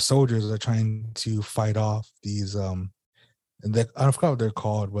so the soldiers are trying to fight off these and I forgot what they're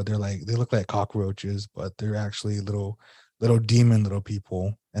called, but they look like cockroaches, but they're actually little demon little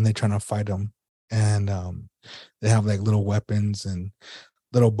people, and they're trying to fight them. And they have like little weapons and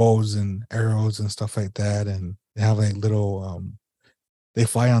little bows and arrows and stuff like that. And They have like little they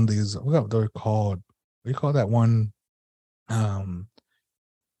fly on these, what they're called. What do you call that one? Um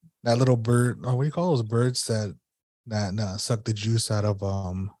that little bird, oh, what do you call those birds that suck the juice out of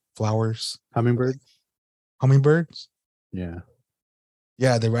flowers? Hummingbird. Hummingbirds? Yeah.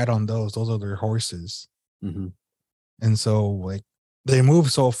 Yeah, they ride on those. Those are their horses. Mm-hmm. And so like they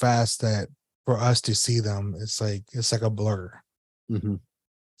move so fast that for us to see them, it's like a blur. Mm-hmm.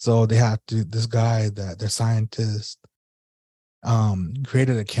 So they have to, this guy that their scientist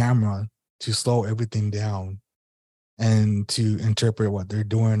created a camera to slow everything down and to interpret what they're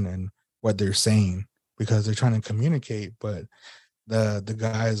doing and what they're saying, because they're trying to communicate. But the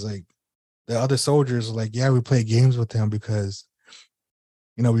guys, like the other soldiers are like, yeah, we play games with him because,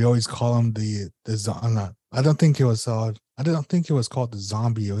 you know, we always call him I don't think it was called the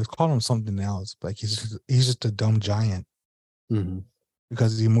zombie. It was called him something else. Like he's just a dumb giant Mm-hmm.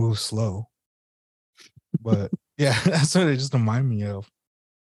 because he moves slow. But yeah, that's what it just reminded me of.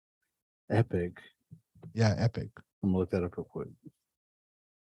 Epic. Yeah, epic. I'm gonna look that up real quick.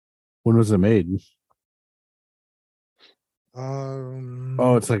 When was it made?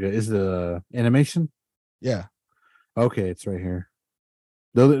 Oh, it's like is the animation? Yeah. Okay, it's right here.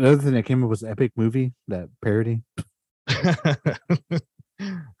 The other thing that came up was Epic Movie, that parody.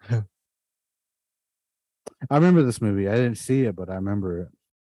 I remember this movie. I didn't see it, but I remember it.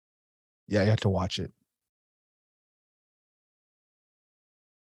 Yeah, you have to watch it.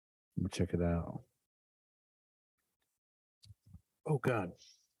 Let me check it out. Oh God.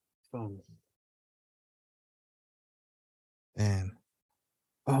 Phone. And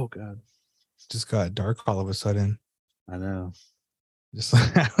Oh God. just got dark all of a sudden. I know. Just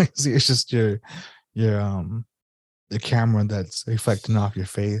see, it's just your the camera that's reflecting off your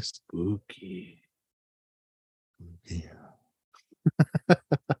face. Spooky. Yeah.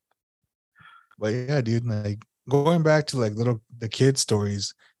 But yeah, dude, like going back to like the kid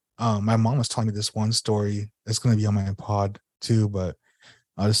stories. My mom was telling me this one story that's gonna be on my pod too, but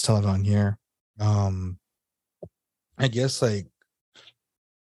I'll just tell it on here. I guess like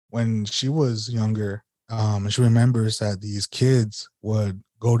when she was younger, she remembers that these kids would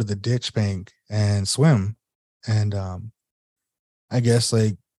go to the ditch bank and swim. And I guess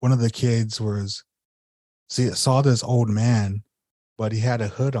like one of the kids saw this old man, but he had a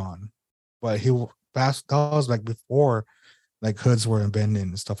hood on. But that was like before like hoods were invented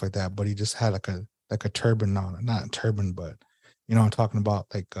and stuff like that. But he just had like a turban on, not a turban, but you know what I'm talking about,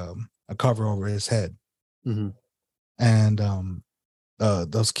 like a cover over his head. Mm-hmm. And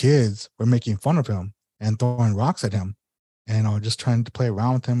those kids were making fun of him and throwing rocks at him, and just trying to play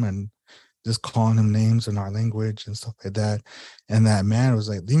around with him and just calling him names in our language and stuff like that. And that man was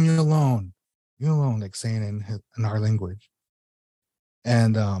like, "Leave me alone, like saying in our language.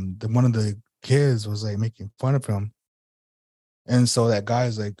 And one of the kids was like making fun of him, and so that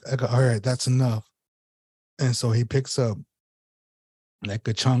guy's like, "All right, that's enough." And so he picks up like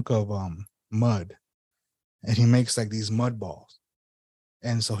a chunk of mud, and he makes like these mud balls,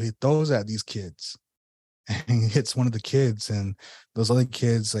 and so he throws at these kids. And he hits one of the kids, and those other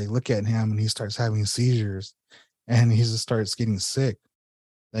kids like look at him, and he starts having seizures, and he just starts getting sick,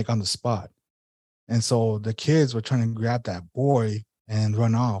 like on the spot. And so the kids were trying to grab that boy and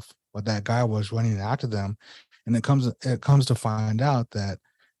run off, but that guy was running after them. And it comes to find out that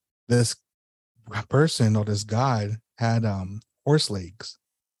this person or this guy had horse legs.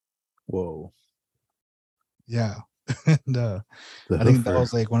 Whoa. Yeah. And I think that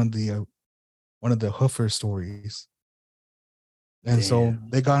was like one of the Hoofer stories. And so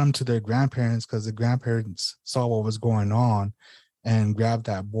they got him to their grandparents because the grandparents saw what was going on and grabbed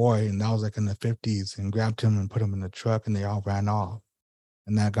that boy. And that was like in the 50s, and grabbed him and put him in the truck, and they all ran off.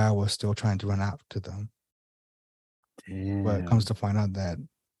 And that guy was still trying to run after them. Damn. But it comes to find out that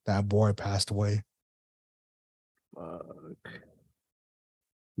that boy passed away. Fuck.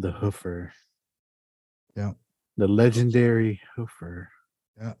 The Hoofer. Yeah. The legendary Hoofer.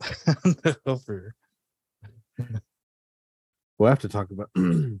 Yeah. The Hoofer. We'll have to talk about.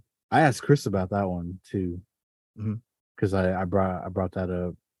 I asked Chris about that one too, because I brought that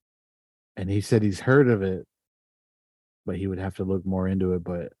up, and he said he's heard of it, but he would have to look more into it.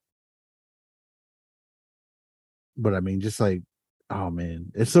 But I mean, just like, oh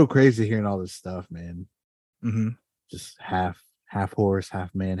man, it's so crazy hearing all this stuff, man. Mm-hmm. Just half horse,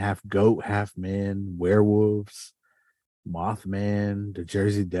 half man, half goat, half man, werewolves, Mothman, the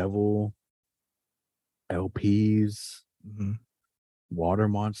Jersey Devil, LPs. Mm-hmm. Water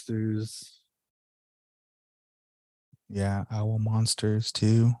monsters. Yeah, owl monsters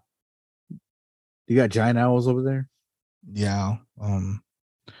too. You got giant owls over there? Yeah. I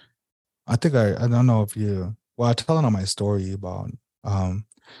think I don't know if well, I tell it on my story about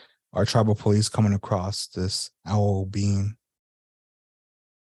our tribal police coming across this owl being.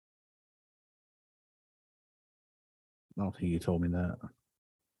 I don't think you told me that.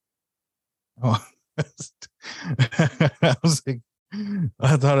 Oh, I was like,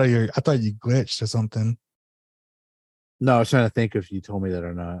 I thought you glitched or something. No, I was trying to think if you told me that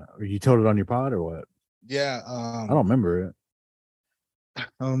or not. Or you told it on your pod or what? Yeah. I don't remember it.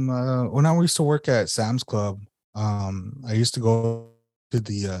 When I used to work at Sam's Club, I used to go to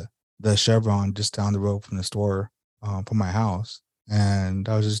the Chevron just down the road from the store, from my house, and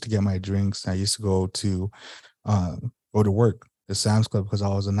I was just to get my drinks. I used to go to work at Sam's Club because I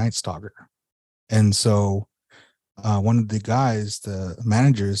was a night stalker, and so one of the guys, the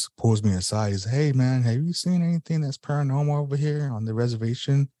managers, pulls me aside. He's, "Hey man, have you seen anything that's paranormal over here on the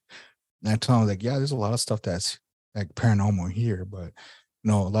reservation?" And I tell him, like, "Yeah, there's a lot of stuff that's like paranormal here, but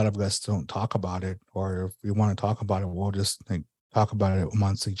a lot of us don't talk about it, or if we want to talk about it, we'll just like talk about it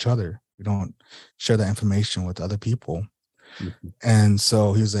amongst each other. We don't share that information with other people." Mhm. And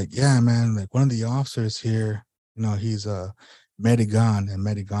so he was like, "Yeah, man, like one of the officers here, he's a Medigan, and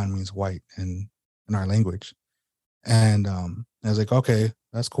Medigan means white in our language." And I was like, "Okay,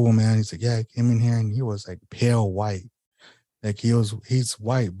 that's cool, man." He's like, "Yeah, he came in here and he was like pale white. Like he's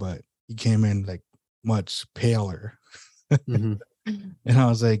white, but he came in like much paler." Mhm. And I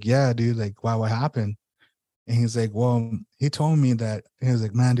was like, "Yeah, dude, like, why, what happened?" And he's like, "Well, he told me that." He was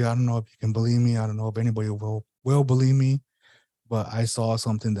like, "Man, dude, I don't know if you can believe me. I don't know if anybody will believe me, but I saw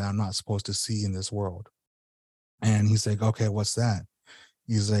something that I'm not supposed to see in this world." And he's like, "Okay, what's that?"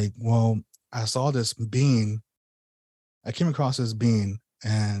 He's like, "Well, I saw this being. I came across this being,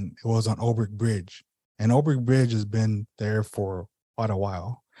 and it was on Obrick Bridge. And Obrick Bridge has been there for quite a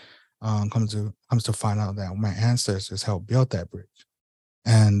while. Comes to find out that my ancestors helped build that bridge.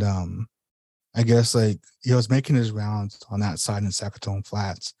 And I guess like he was making his rounds on that side in Sackatoon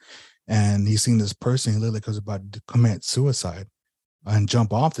Flats, and he seen this person. He looked like he was about to commit suicide and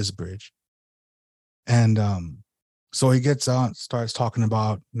jump off this bridge. And so he gets out, starts talking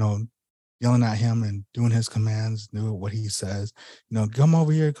about, yelling at him and doing his commands, doing what he says. "Come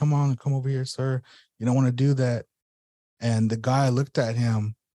over here, come on, come over here, sir. You don't want to do that." And the guy looked at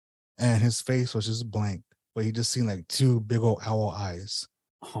him, and his face was just blank, but he just seen like two big old owl eyes.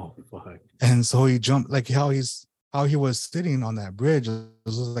 Oh fuck. And so he jumped, like how he was sitting on that bridge. It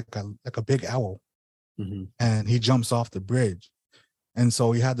was like a big owl, Mhm. and he jumps off the bridge. And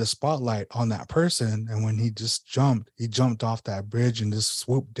so he had the spotlight on that person, and when he jumped off that bridge and just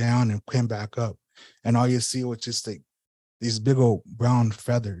swooped down and came back up, and all you see was just like these big old brown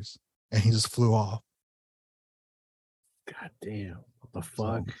feathers, and he just flew off. God damn. What the So,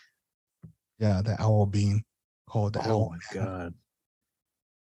 fuck? yeah, the owl being called the Oh owl my man. god.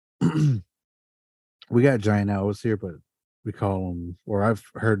 We got giant owls here, but we call them, or I've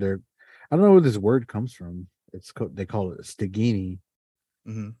heard they're, I don't know where this word comes from. They call it Stigini.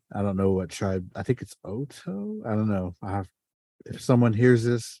 Mhm. I don't know what tribe. I think it's Oto. I don't know. If someone hears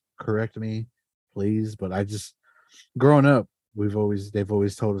this, correct me, please. But I just, growing up, they've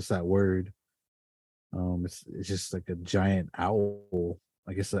always told us that word. It's just like a giant owl.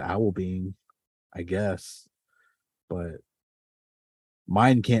 I guess an owl being, I guess, but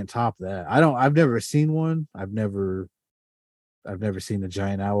mine can't top that. I've never seen one. I've never seen a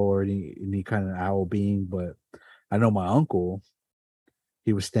giant owl or any kind of owl being, but I know my uncle,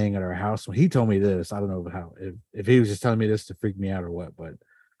 he was staying at our house when he told me this. I don't know how, if he was just telling me this to freak me out or what, but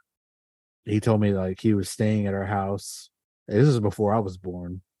he told me like he was staying at our house. This is before I was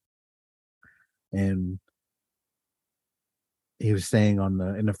born, and he was staying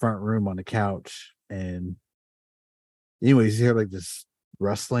in the front room on the couch. And anyways, you hear like this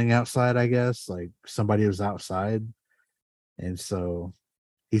rustling outside, I guess, like somebody was outside. And so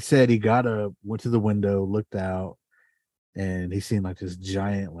he said he got up, went to the window, looked out, and he seen like this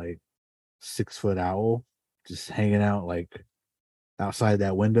giant, like 6-foot owl just hanging out like outside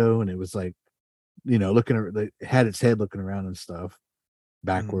that window. And it was like, it had its head looking around and stuff Mhm.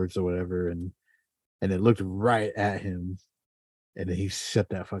 backwards or whatever. And it looked right at him. And then he shut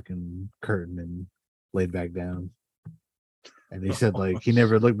that fucking curtain and laid back down. And he said like he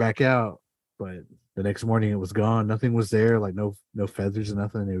never looked back out, but the next morning it was gone. Nothing was there, like no feathers or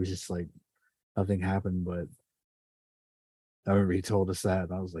nothing. It was just like nothing happened. But I remember he told us that,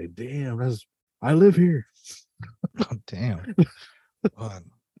 and I was like, "Damn, I live here." Oh, damn. Fuck.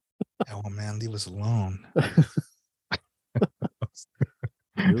 Owl man, leave us alone.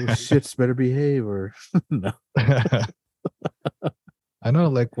 Little shits better behave, or no. I know,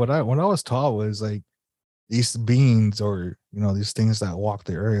 like what I was taught was like these beings or these things that walk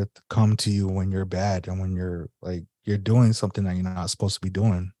the earth come to you when you're bad and when you're like you're doing something that you're not supposed to be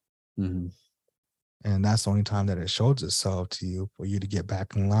doing. Mm-hmm. And that's the only time that it shows itself to you for you to get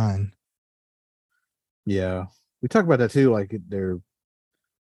back in line. Yeah, we talk about that too.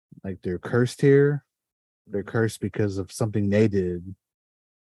 They're cursed here. They're cursed because of something they did,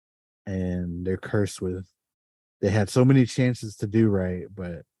 and they're cursed with. They had so many chances to do right,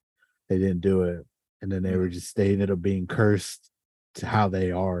 but they didn't do it, and then they ended up being cursed to how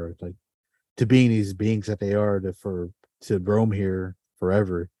they are, like to being these beings that they are to roam here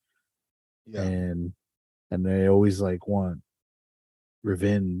forever, Yeah. and they always like want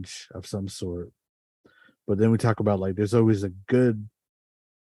revenge of some sort. But then we talk about like there's always a good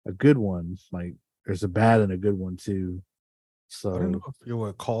one. Like there's a bad and a good one too. I don't know So if you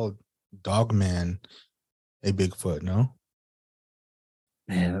would call Dogman a Bigfoot, no?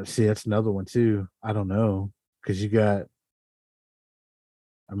 man, see that's another one too. I don't know. Because you got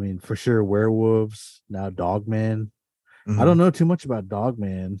I mean, for sure werewolves, now Dogman. I don't Mhm. know too much about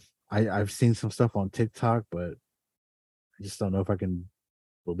Dogman. I've seen some stuff on TikTok, but I just don't know if I can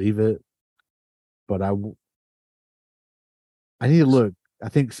believe it. But I need to look. I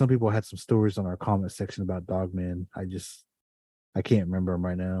think some people had some stories on our comment section about Dogman. I can't remember them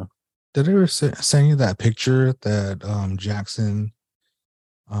right now. Did I ever send you that picture that Jackson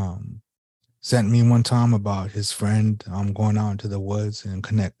um sent me one time about his friend going out into the woods and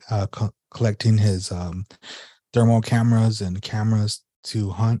collecting his thermal cameras and cameras to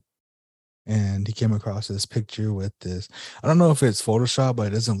hunt, and he came across this picture with this. I don't know if it's Photoshop, but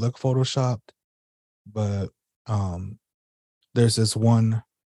it doesn't look photoshopped. But um, there's this one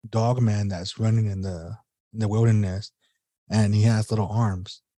dog man that's running in the wilderness, and he has little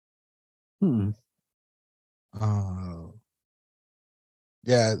arms. Hmm. Uh,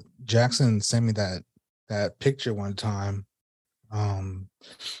 yeah, Jackson sent me that picture one time.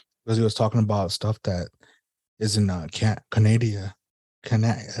 Because he was talking about stuff that is in Canada,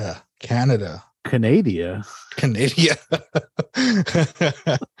 Canada, Canada. Canada.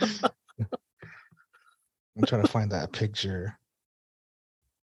 I'm trying to find that picture.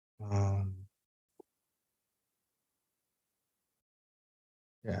 Um,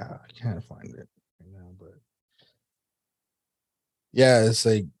 yeah, I can't find it right now, but yeah, it's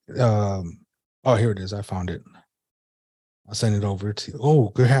like, oh, here it is. I found it. I'll send it over to. Oh,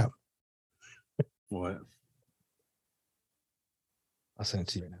 good help. What? I'll send it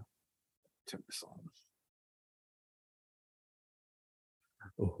to you now. Turn this on.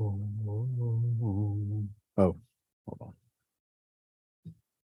 Oh, hold on.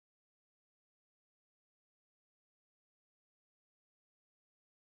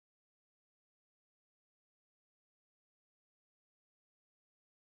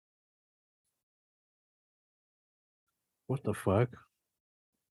 What the fuck?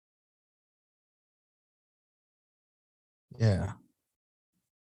 Yeah,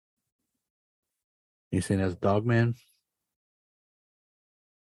 You saying that's Dogman?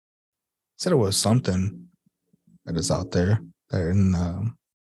 said it was something that is out there. That in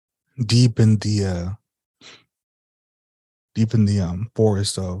deep in the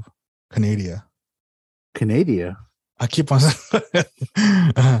forest of Canada. Canada? I keep on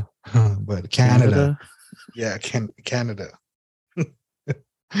but Canada. Canada? Yeah, Canada.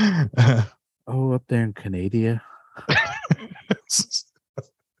 Oh, up there in Canada?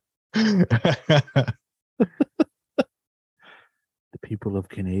 The people of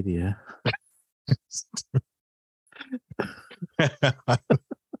Canada.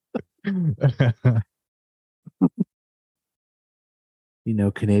 You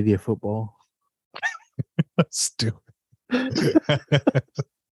know, Canadian football. Stupid.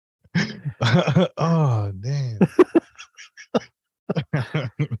 Oh, damn.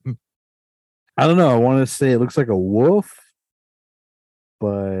 I don't know. I want to say it looks like a wolf,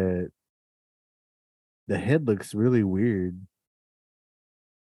 but the head looks really weird.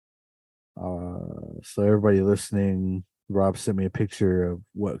 So everybody listening, Rob sent me a picture of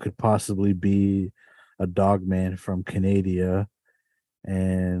what could possibly be a dog man from Canada,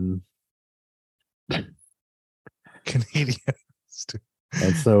 and Canadian.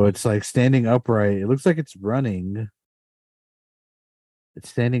 so it's like standing upright. It looks like it's running. It's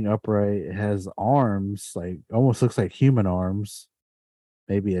standing upright. It has arms, like almost looks like human arms,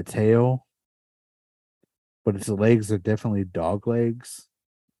 maybe a tail, but its legs are definitely dog legs.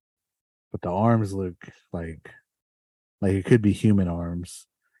 But the arms look like it could be human arms.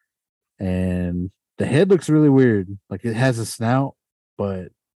 And the head looks really weird. Like it has a snout,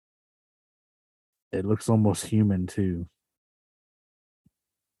 but it looks almost human too.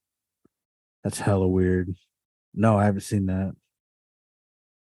 That's hella weird. No, I haven't seen that.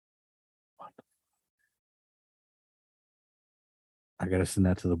 I gotta send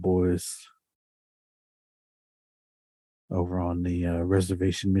that to the boys over on the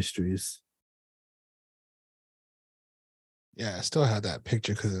Reservation Mysteries. Yeah, I still have that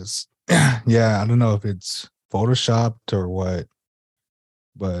picture because yeah, I don't know if it's photoshopped or what,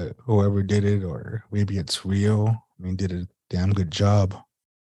 but whoever did it, or maybe it's real. I mean, did a damn good job.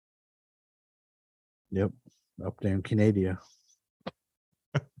 Yep, up there in Canada.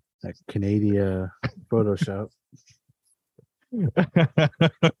 That Canada Photoshop.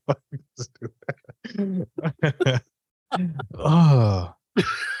 Oh,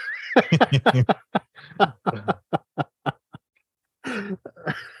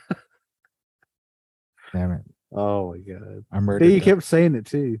 damn it! Oh my god! I Hey, murdered you that. kept saying it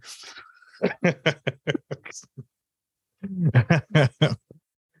too.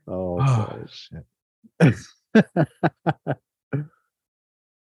 Oh Oh god! shit!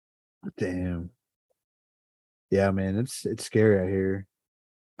 Damn. Yeah, man, it's scary out here.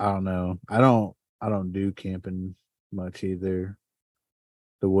 I don't know. I don't do camping much either.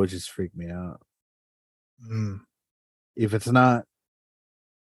 The woods just freak me out. Mm, If it's not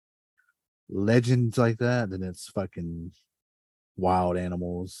legends like that, then it's fucking wild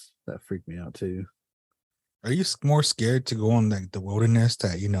animals that freak me out too. are you more scared to go in like the wilderness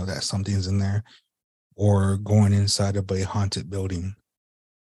that you know that something's in there, or going inside of a haunted building?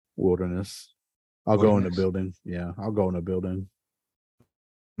 Wilderness. I'll go in the Wilderness. building. Yeah, I'll go in the building.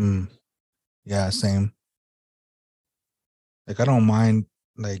 Mm, yeah, same. Like I don't mind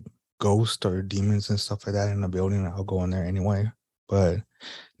like ghosts or demons and stuff like that in the building. I'll go in there anyway. But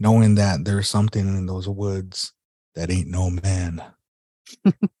knowing that there's something in those woods that ain't no man.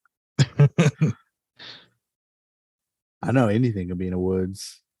 I know anything can be in the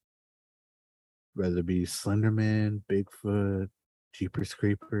woods, whether it be Slenderman, Bigfoot, Jeepers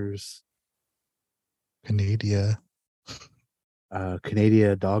Creepers, Canada.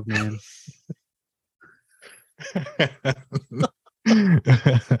 Canada Dogman.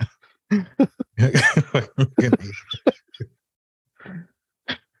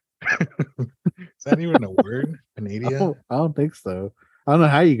 Is that even a word? Canada? I don't think so. I don't know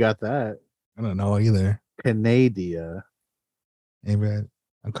how you got that. I don't know either. Canada. Maybe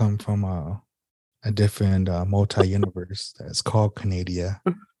I come from a different multi-universe that's called Canada.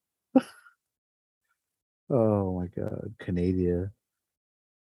 Oh my god, Canada.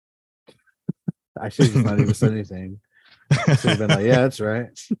 I should have just not even said anything. I should have been like, yeah, that's right.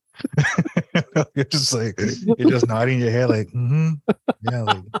 You're just like you're just nodding your head like, mm-hmm. Yeah,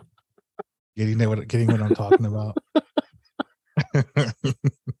 like getting what I'm talking about.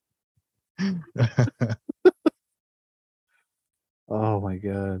 Oh my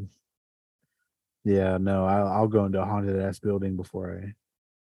god. Yeah, no, I'll go into a haunted ass building before I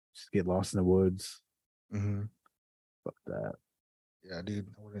just get lost in the woods. Mhm. Fuck that. Yeah, dude,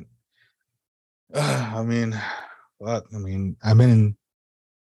 I wouldn't. I mean, fuck. I mean, I've been in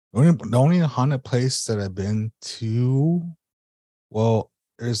the only haunted place that I've been to. Well,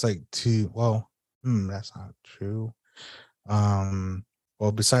 there's like two. Well, that's not true.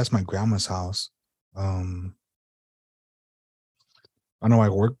 Well, besides my grandma's house, um, I know my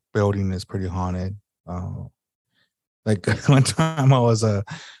work building is pretty haunted. Like one time I was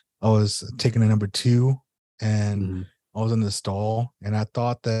taking a number two, and Mhm. I was in the stall, and I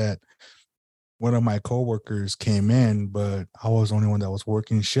thought that one of my coworkers came in, but I was the only one that was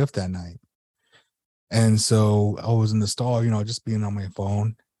working shift that night. And so I was in the stall, just being on my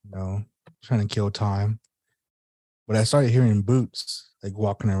phone, trying to kill time. But I started hearing boots like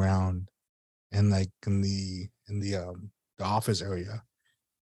walking around and like in the office area.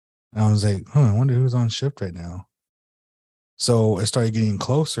 And I was like, I wonder who's on shift right now. So it started getting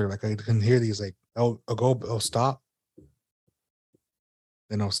closer. Like I can hear these like, I'll stop,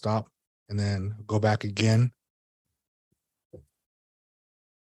 then I'll stop, and then go back again.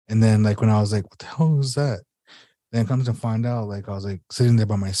 And then like when I was like, what the hell was that? Then comes to find out, like I was like sitting there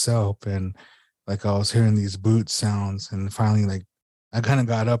by myself, and like I was hearing these boot sounds, and finally like I kind of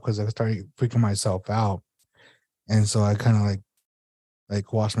got up because I started freaking myself out. And so I kind of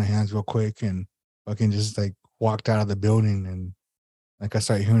like washed my hands real quick and fucking just like walked out of the building, and like I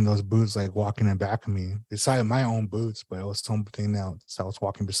started hearing those boots like walking in back of me, beside my own boots, but it was something else that was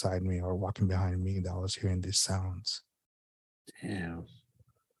walking beside me or walking behind me that I was hearing these sounds. Damn.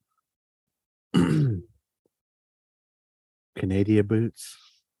 Canadian boots.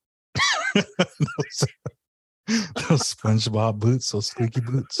 those, those SpongeBob boots, those squeaky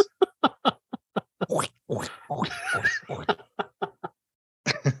boots.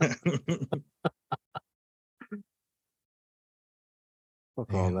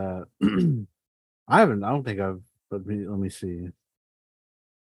 I haven't. I don't think I've. Let me see.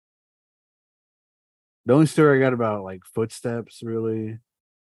 The only story I got about like footsteps, really,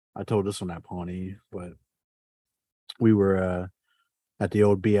 I told this one at Pawnee, but we were at the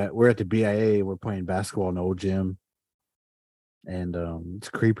old BI. We're at the BIA. We're playing basketball in the old gym, and it's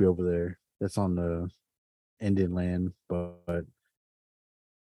creepy over there. That's on the Indian land, but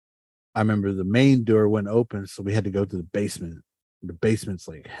I remember the main door wouldn't open, so we had to go to the basement. The basement's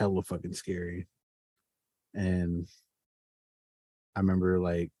like hella fucking scary, and I remember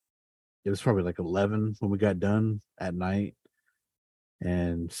like it was probably like 11 when we got done at night,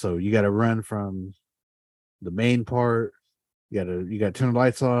 and so you got to run from the main part. You gotta turn the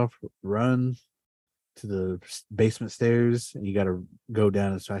lights off, run to the basement stairs, and you got to go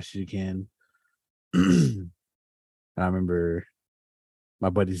down as fast as you can. And I remember my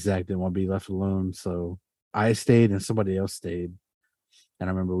buddy Zach didn't want to be left alone, so I stayed and somebody else stayed. And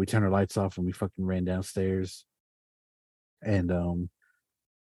I remember we turned our lights off and we fucking ran downstairs. And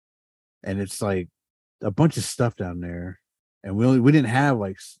it's like a bunch of stuff down there. And we didn't have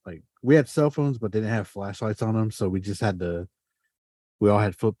like we had cell phones, but they didn't have flashlights on them, so we all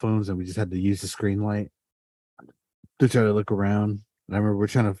had flip phones and we just had to use the screen light to try to look around. And I remember we're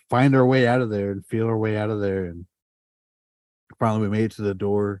trying to find our way out of there and feel our way out of there. And finally we made it to the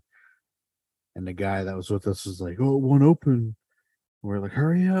door. And the guy that was with us was like, "Oh, it won't open." We're like,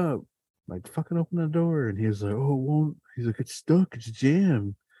 "Hurry up. Like, fucking open the door." And he was like, "Oh, it won't." He's like, "It's stuck. It's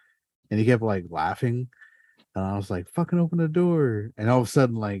jammed." And he kept like laughing. And I was like, "Fucking open the door." And all of a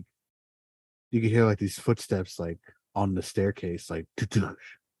sudden, like, you could hear like these footsteps like on the staircase, like, and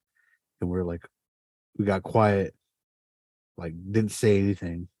we're like, we got quiet, like, didn't say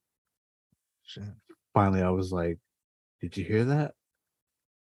anything. Shit. Finally, I was like, "Did you hear that?"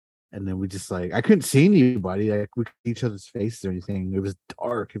 And then we just like, I couldn't see anybody, like we could see each other's faces or anything. It was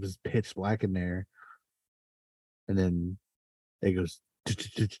dark, it was pitch black in there. And then it goes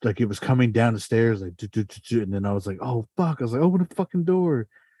like it was coming down the stairs, like, and then I was like, "Oh fuck!" I was like, "Open the fucking door!"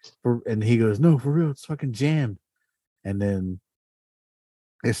 And he goes, "No, for real, it's fucking jammed." And then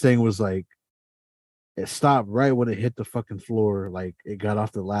this thing was like, it stopped right when it hit the fucking floor. Like it got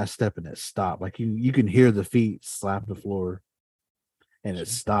off the last step and it stopped. Like you can hear the feet slap the floor, and it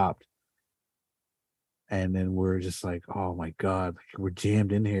stopped. And then we're just like, "Oh my god, like, we're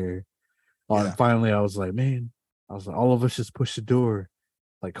jammed in here." And finally, I was like, all of us just push the door,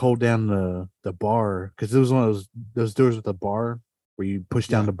 like hold down the bar, because it was one of those doors with the bar where you push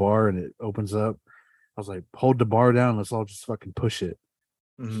down the bar and it opens up. I was like, hold the bar down, let's all just fucking push it.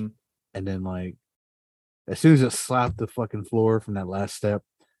 Mm-hmm. And then like as soon as it slapped the fucking floor from that last step,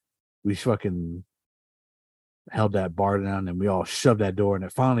 we fucking held that bar down and we all shoved that door and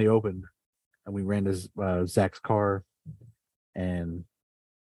it finally opened. And we ran to Zach's car and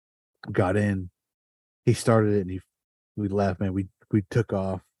got in. He started it and we left, man. We took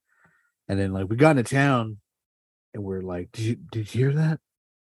off. And then like we got into town and we're like, did you hear that?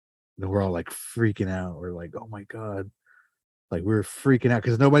 And we're all like freaking out. We're like, "Oh my God." Like we were freaking out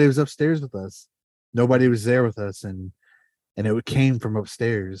because nobody was upstairs with us. Nobody was there with us, and it came from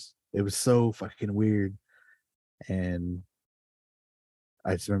upstairs. It was so fucking weird. And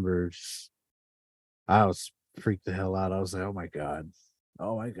I just remember I was freaked the hell out. I was like, "Oh my God.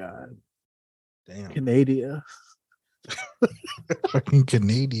 Oh my God. Damn. Canada." Fucking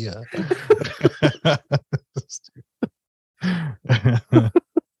Canada.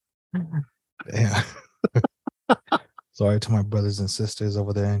 Damn. Sorry to my brothers and sisters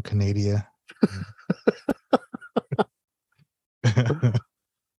over there in Canada.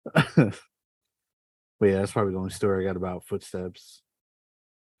 But yeah, that's probably the only story I got about footsteps.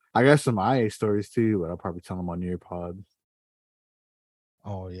 I got some IA stories too, but I'll probably tell them on your pod.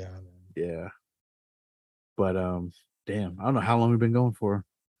 Oh yeah. Yeah. But damn, I don't know how long we've been going for.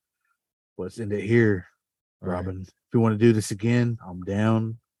 Let's end it here, Robin. Right. If you want to do this again, I'm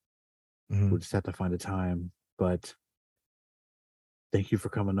down. Mm-hmm. We'll just have to find a time. But thank you for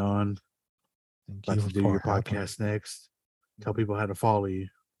coming on. Thank you for do your podcast next. Tell people how to follow you.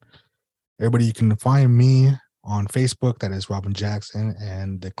 Everybody, you can find me on Facebook. That is Robin Jackson,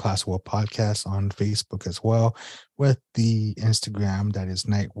 and the Class War Podcast on Facebook as well, with the Instagram that is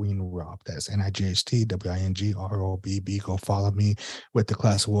Nightwing Rob. That's NIGHTWINGROBB. Go follow me with the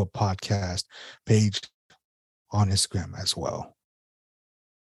Class War Podcast page on Instagram as well.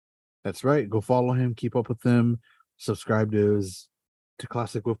 That's right. Go follow him. Keep up with him. Subscribe to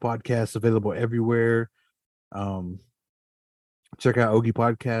Classic Wolf Podcast, available everywhere. Check out Ogie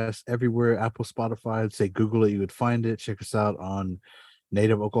Podcast everywhere, Apple, Spotify. Say Google it, you would find it. Check us out on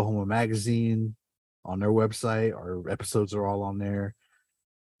Native Oklahoma Magazine on their website. Our episodes are all on there.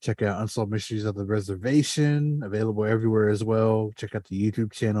 Check out Unsolved Mysteries of the Reservation, available everywhere as well. Check out the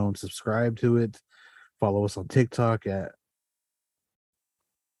YouTube channel and subscribe to it. Follow us on TikTok at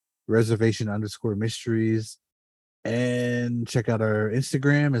reservation_mysteries. And check out our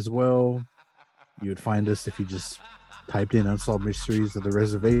Instagram as well. You would find us if you just typed in Unsolved Mysteries of the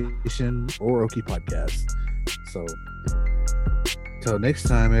Reservation or Okie Podcast. So, till next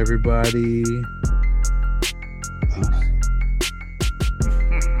time, everybody.